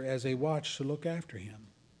sister, as a watch to look after him.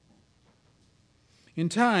 In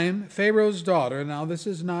time, Pharaoh's daughter, now this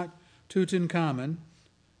is not Tutankhamun,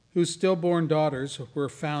 whose stillborn daughters were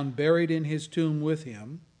found buried in his tomb with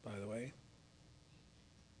him, by the way,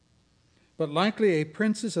 but likely a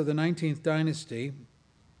princess of the 19th dynasty,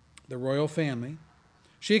 the royal family,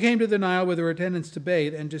 she came to the Nile with her attendants to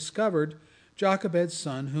bathe and discovered Jochebed's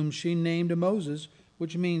son, whom she named Moses,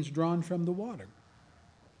 which means drawn from the water.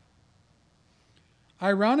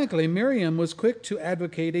 Ironically, Miriam was quick to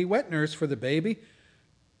advocate a wet nurse for the baby,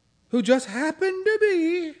 who just happened to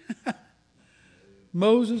be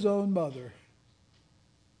Moses' own mother.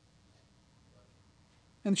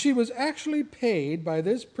 And she was actually paid by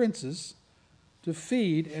this princess to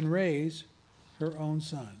feed and raise her own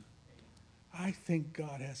son. I think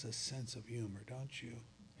God has a sense of humor, don't you?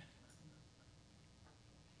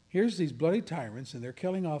 Here's these bloody tyrants, and they're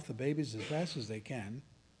killing off the babies as fast as they can.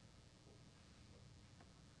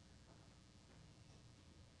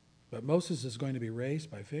 But Moses is going to be raised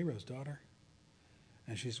by Pharaoh's daughter,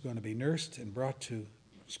 and she's going to be nursed and brought to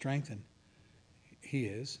strength, and he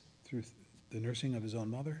is, through the nursing of his own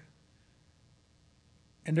mother.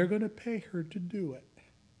 And they're going to pay her to do it.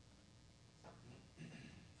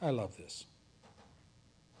 I love this.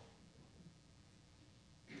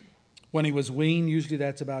 When he was weaned, usually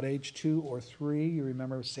that's about age 2 or 3. You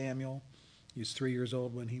remember Samuel? He was 3 years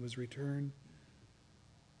old when he was returned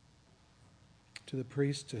to the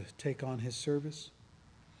priest to take on his service.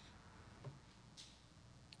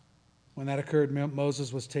 When that occurred,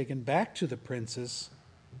 Moses was taken back to the princess,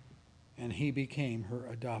 and he became her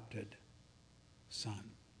adopted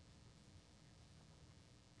son.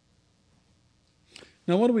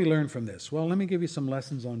 Now, what do we learn from this? Well, let me give you some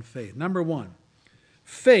lessons on faith. Number 1,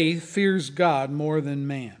 faith fears God more than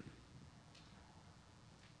man.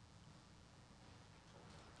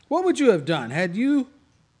 What would you have done had you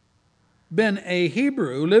been a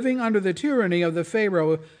Hebrew living under the tyranny of the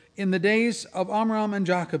Pharaoh in the days of Amram and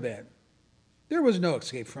Jochebed? There was no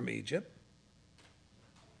escape from Egypt.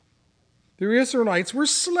 The Israelites were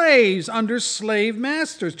slaves under slave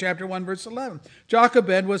masters, chapter 1, verse 11.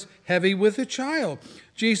 Jochebed was heavy with a child.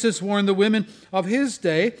 Jesus warned the women of his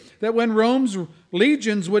day that when Rome's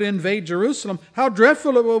legions would invade Jerusalem, how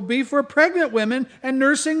dreadful it will be for pregnant women and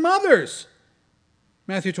nursing mothers.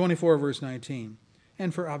 Matthew 24, verse 19.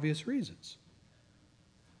 And for obvious reasons.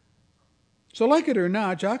 So like it or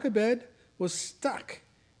not, Jochebed was stuck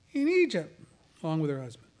in Egypt along with her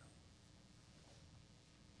husband.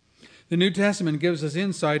 The New Testament gives us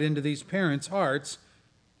insight into these parents' hearts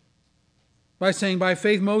by saying, by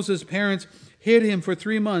faith Moses' parents hid him for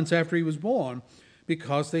 3 months after he was born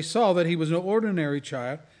because they saw that he was no ordinary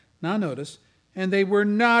child. Now notice, and they were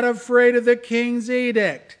not afraid of the king's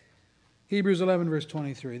edict. Hebrews 11, verse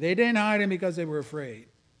 23. They didn't hide him because they were afraid.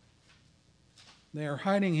 They are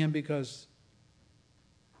hiding him because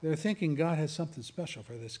they're thinking God has something special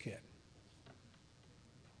for this kid.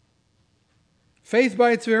 Faith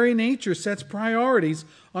by its very nature sets priorities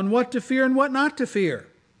on what to fear and what not to fear.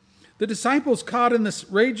 The disciples caught in this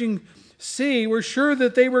raging sea were sure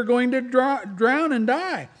that they were going to drown and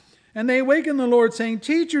die. And they awakened the Lord saying,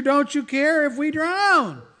 "Teacher, don't you care if we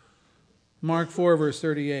drown?" Mark 4, verse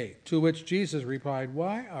 38, to which Jesus replied,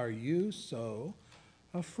 "Why are you so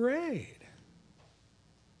afraid?"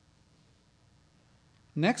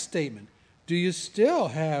 Next statement, do you still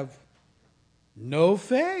have no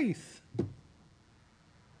faith?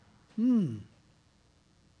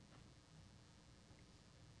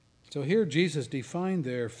 So here Jesus defined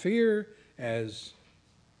their fear as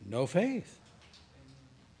no faith.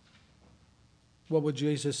 What would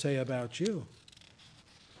Jesus say about you?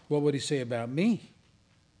 What would he say about me?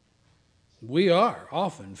 We are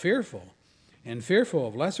often fearful, and fearful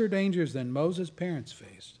of lesser dangers than Moses' parents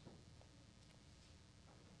faced.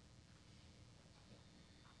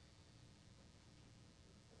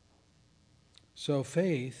 So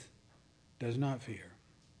faith does not fear.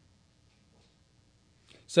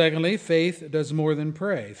 Secondly, faith does more than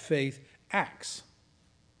pray. Faith acts.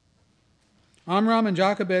 Amram and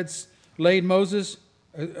Jochebed hid Moses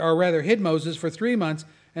for 3 months,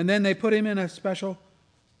 and then they put him in a special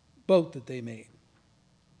boat that they made.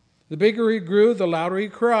 The bigger he grew, the louder he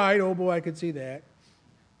cried. Oh boy, I could see that.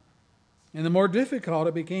 And the more difficult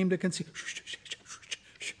it became to conceive.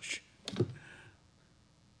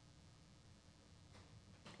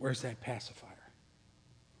 Where's that pacifier?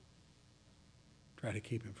 Try to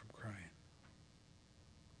keep him from crying.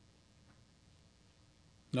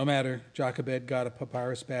 No matter, Jochebed got a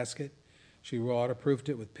papyrus basket. She waterproofed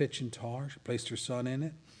it with pitch and tar. She placed her son in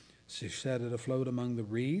it. She set it afloat among the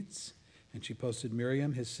reeds. And she posted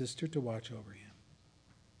Miriam, his sister, to watch over him.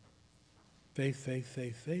 Faith, faith,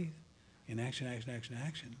 faith, faith. In action, action, action,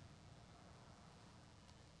 action.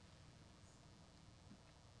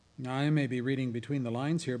 Now, I may be reading between the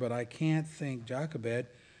lines here, but I can't think Jochebed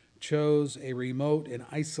chose a remote and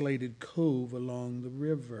isolated cove along the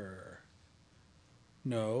river.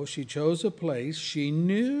 No, she chose a place she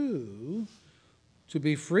knew to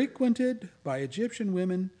be frequented by Egyptian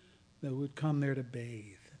women that would come there to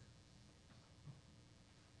bathe.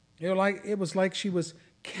 It was like she was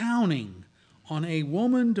counting on a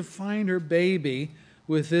woman to find her baby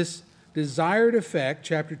with this desired effect.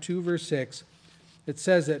 Chapter 2, verse 6. It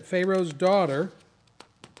says that Pharaoh's daughter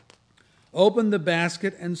opened the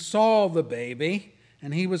basket and saw the baby,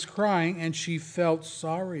 and he was crying, and she felt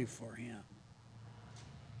sorry for him.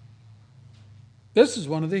 This is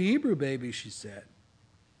one of the Hebrew babies, she said.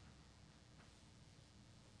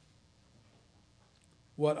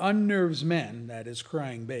 What unnerves men, that is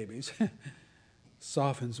crying babies,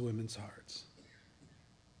 softens women's hearts.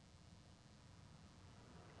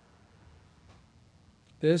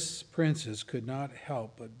 This princess could not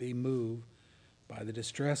help but be moved by the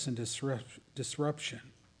distress and disruption,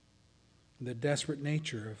 the desperate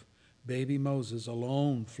nature of baby Moses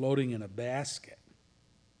alone floating in a basket.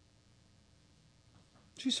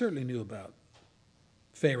 She certainly knew about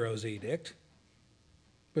Pharaoh's edict,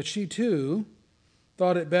 but she too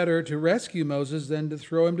thought it better to rescue Moses than to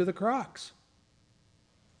throw him to the crocs.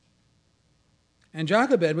 And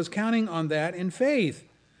Jochebed was counting on that in faith.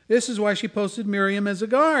 This is why she posted Miriam as a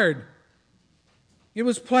guard. It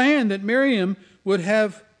was planned that Miriam would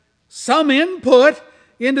have some input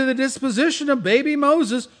into the disposition of baby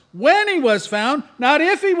Moses when he was found, not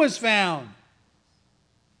if he was found.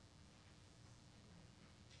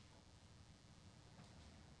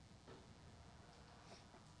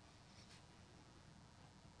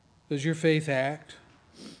 Does your faith act?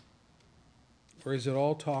 Or is it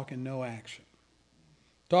all talk and no action?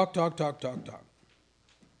 Talk, talk, talk, talk, talk.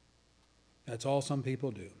 That's all some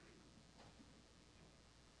people do.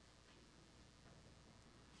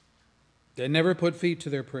 They never put feet to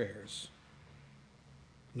their prayers,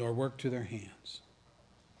 nor work to their hands.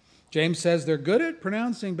 James says they're good at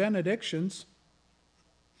pronouncing benedictions.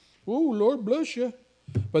 Oh, Lord bless you.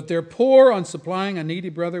 But they're poor on supplying a needy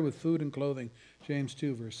brother with food and clothing. James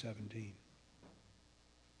 2, verse 17.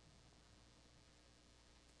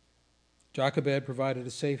 Jochebed provided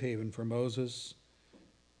a safe haven for Moses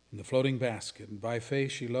in the floating basket, and by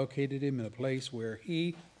faith she located him in a place where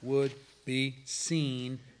he would be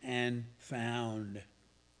seen and found.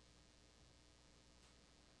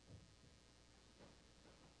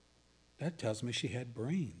 That tells me she had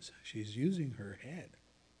brains. She's using her head.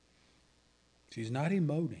 She's not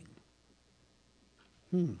emoting.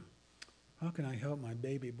 How can I help my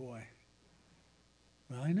baby boy?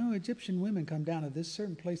 Well, I know Egyptian women come down to this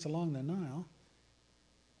certain place along the Nile.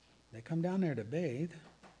 They come down there to bathe.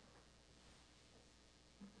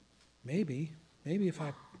 Maybe if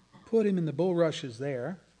I put him in the bulrushes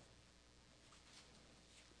there,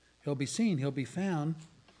 he'll be seen, he'll be found,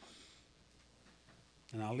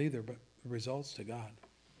 and I'll leave the results to God.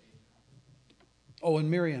 Oh, and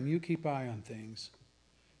Miriam, you keep eye on things,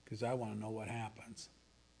 because I want to know what happens.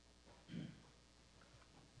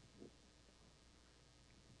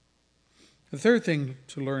 The third thing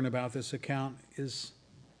to learn about this account is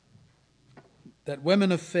that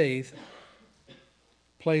women of faith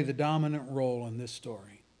play the dominant role in this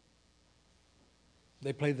story.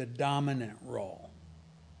 They play the dominant role.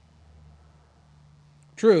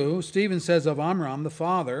 True, Stephen says of Amram, the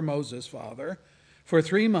father, Moses' father, for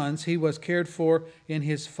 3 months he was cared for in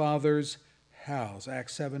his father's house.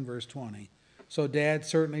 Acts 7, verse 20. So dad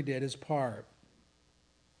certainly did his part.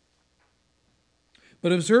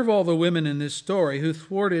 But observe all the women in this story who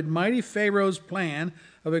thwarted mighty Pharaoh's plan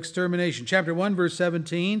of extermination. Chapter 1, verse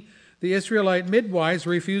 17, the Israelite midwives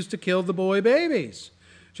refused to kill the boy babies.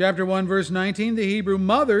 Chapter 1, verse 19, the Hebrew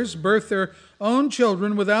mothers birthed their own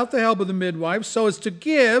children without the help of the midwives so as to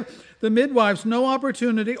give the midwives no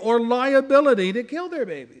opportunity or liability to kill their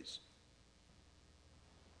babies.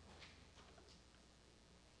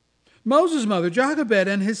 Moses' mother, Jochebed,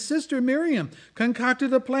 and his sister Miriam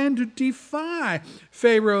concocted a plan to defy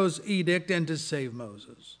Pharaoh's edict and to save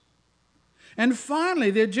Moses. And finally,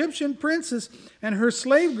 the Egyptian princess and her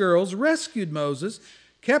slave girls rescued Moses,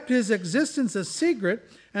 kept his existence a secret,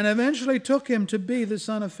 and eventually took him to be the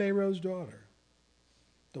son of Pharaoh's daughter.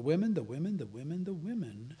 The women, the women, the women, the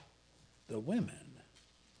women, the women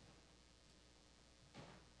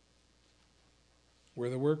were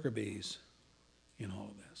the worker bees in all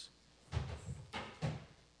of this.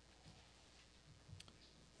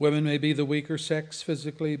 Women may be the weaker sex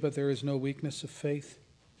physically, but there is no weakness of faith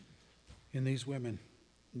in these women.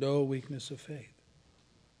 No weakness of faith.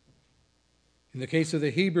 In the case of the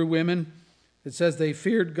Hebrew women, it says they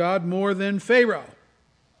feared God more than Pharaoh.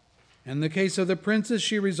 In the case of the princess,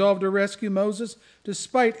 she resolved to rescue Moses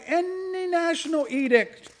despite any national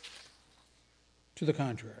edict to the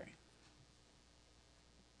contrary.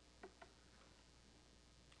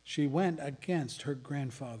 She went against her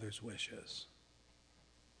grandfather's wishes.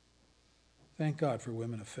 Thank God for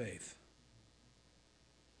women of faith,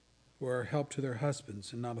 who are a help to their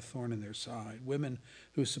husbands and not a thorn in their side. Women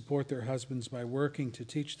who support their husbands by working to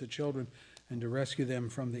teach the children and to rescue them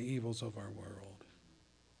from the evils of our world.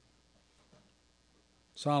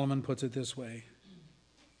 Solomon puts it this way: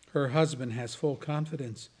 her husband has full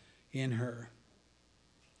confidence in her.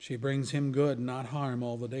 She brings him good, not harm,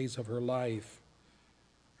 all the days of her life.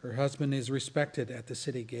 Her husband is respected at the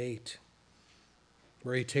city gate,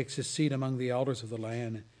 where he takes his seat among the elders of the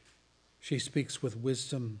land. She speaks with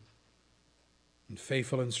wisdom, and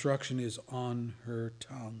faithful instruction is on her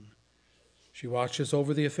tongue. She watches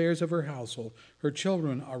over the affairs of her household. Her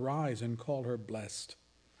children arise and call her blessed.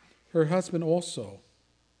 Her husband also,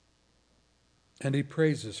 and he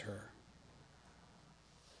praises her.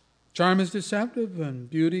 Charm is deceptive and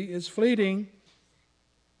beauty is fleeting,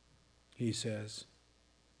 he says,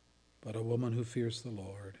 but a woman who fears the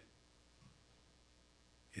Lord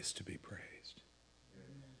is to be praised.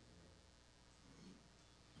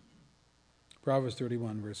 Proverbs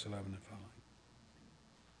 31, verse 11 and following.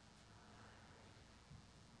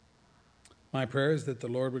 My prayer is that the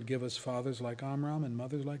Lord would give us fathers like Amram and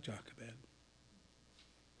mothers like Jochebed.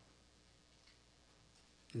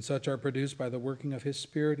 And such are produced by the working of his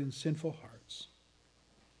Spirit in sinful hearts,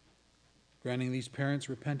 granting these parents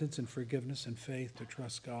repentance and forgiveness and faith to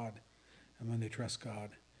trust God. And when they trust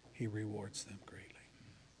God, he rewards them greatly.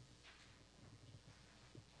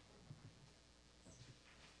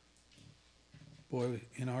 Boy,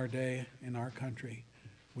 in our day, in our country,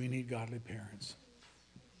 we need godly parents.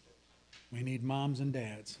 We need moms and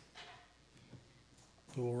dads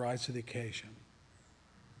who will rise to the occasion,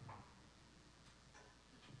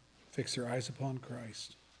 fix their eyes upon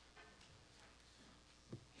Christ,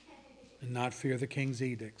 and not fear the king's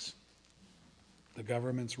edicts, the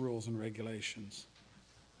government's rules and regulations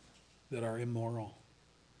that are immoral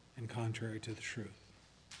and contrary to the truth.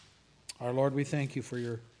 Our Lord, we thank you for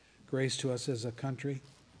your grace to us as a country.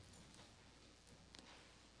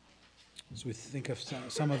 As we think of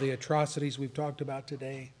some of the atrocities we've talked about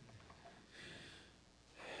today,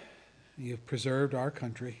 you've preserved our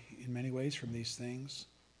country in many ways from these things.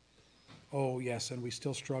 Oh, yes, and we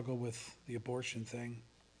still struggle with the abortion thing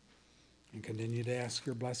and continue to ask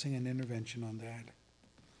your blessing and intervention on that.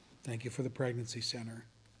 Thank you for the pregnancy center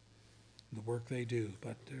and the work they do,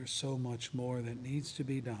 but there's so much more that needs to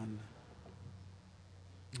be done.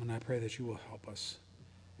 And I pray that you will help us.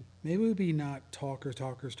 May we be not talkers,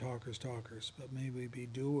 but may we be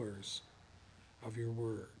doers of your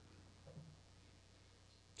word.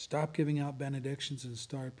 Stop giving out benedictions and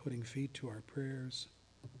start putting feet to our prayers,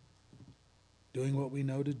 doing what we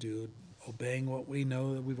know to do, obeying what we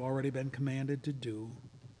know that we've already been commanded to do.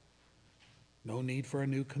 No need for a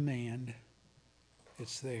new command.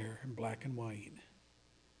 It's there in black and white.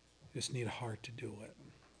 Just need a heart to do it.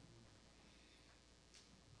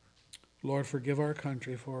 Lord, forgive our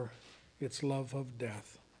country for its love of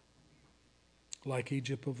death, like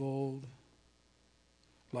Egypt of old,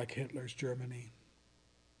 like Hitler's Germany,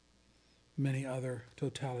 many other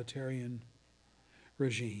totalitarian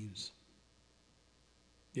regimes,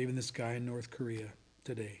 even this guy in North Korea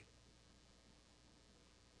today.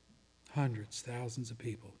 Hundreds, thousands of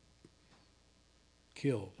people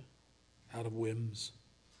killed out of whims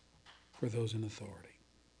for those in authority.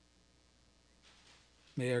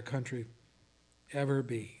 May our country ever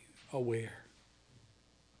be aware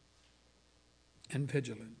and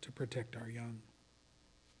vigilant to protect our young.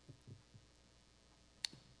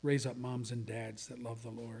 Raise up moms and dads that love the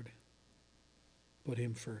Lord. Put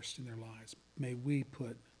him first in their lives. May we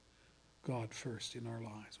put God first in our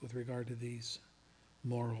lives with regard to these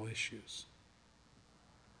moral issues.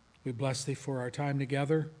 We bless thee for our time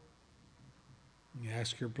together. We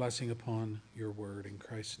ask your blessing upon your word in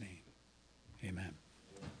Christ's name. Amen.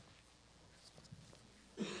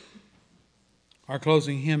 Our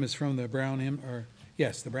closing hymn is from the brown hymn,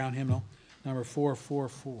 the brown hymnal, number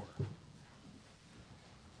 444.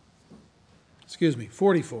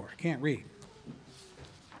 44. I can't read.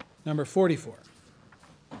 Number 44.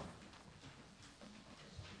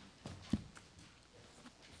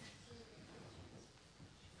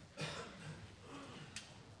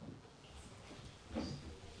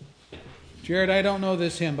 Jared, I don't know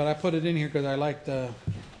this hymn, but I put it in here because I like the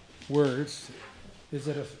words. Is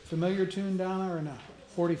it a familiar tune, Donna, or not?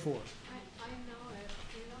 44. I know it.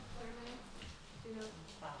 Do you know Clearman? Do you know?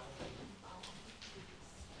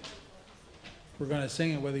 We're going to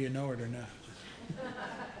sing it whether you know it or not.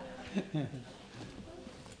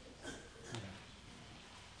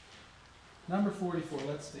 Number 44,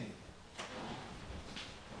 let's sing.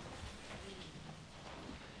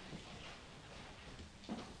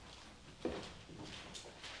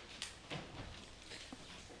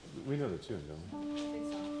 We know the tune, don't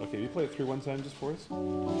we? Okay, you play it through one time just for us?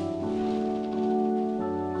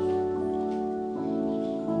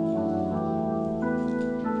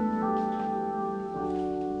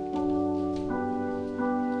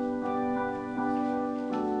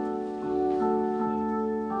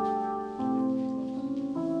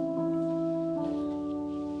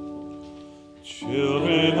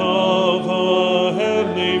 Children of the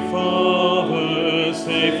Heavenly Father,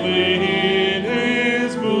 safely in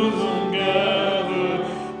His bosom gathered,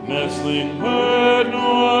 nestling bird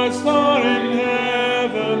nor star in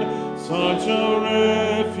heaven, such a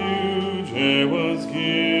refuge e'er was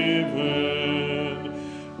given.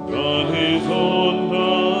 God His own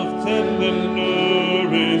doth tend and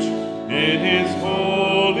nourish, in His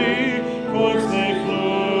holy courts they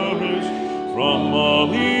flourish, from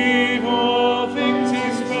all evil things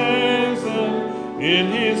He spares them,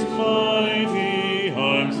 in His mighty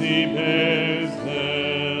arms He bears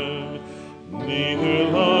them. Neither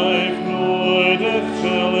life nor death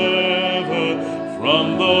shall ever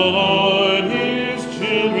from the Lord His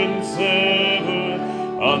children sever.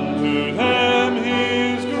 Unto them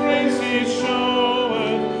His grace He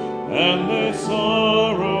showeth, and their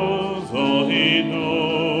sorrows all He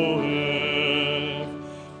knoweth.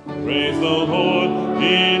 Praise the Lord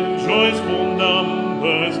in joyful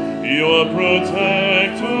numbers, your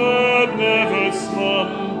protector never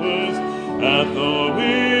slumbers. At the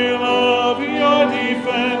will of your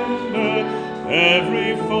defender,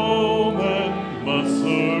 every foeman must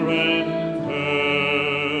surrender.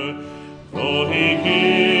 Though He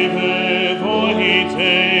giveth or He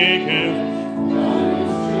taketh,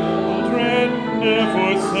 children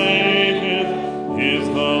never forsaketh, is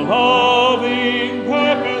the loving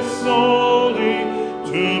purpose solely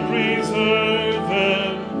to preserve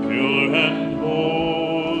them pure and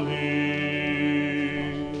holy.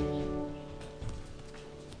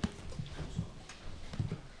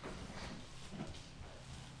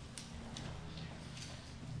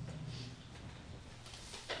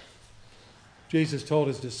 Jesus told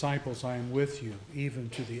His disciples, I am with you even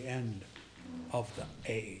to the end of the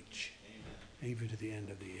age. Even to the end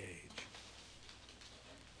of the age.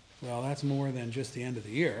 Well, that's more than just the end of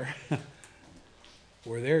the year,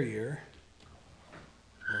 or their year,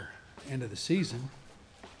 or end of the season.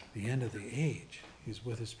 The end of the age. He's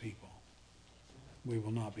with His people. We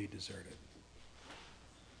will not be deserted.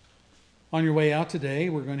 On your way out today,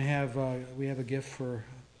 we're going to have we have a gift for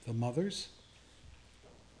the mothers.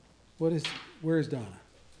 Where is Donna?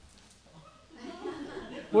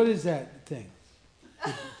 What is that thing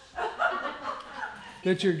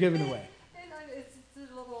that you're giving away? It's a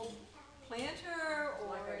little planter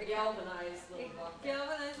or Like a galvanized little bucket.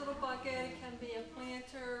 galvanized little bucket. It can be a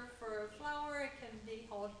planter for a flower. It can be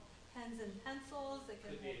hold pens and pencils. It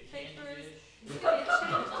can hold papers. It can be a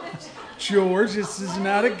change dish. George, this is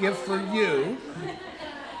not a gift for you.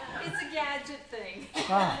 It's a gadget thing.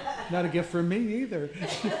 Not a gift for me either.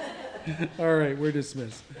 All right, we're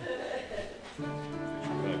dismissed.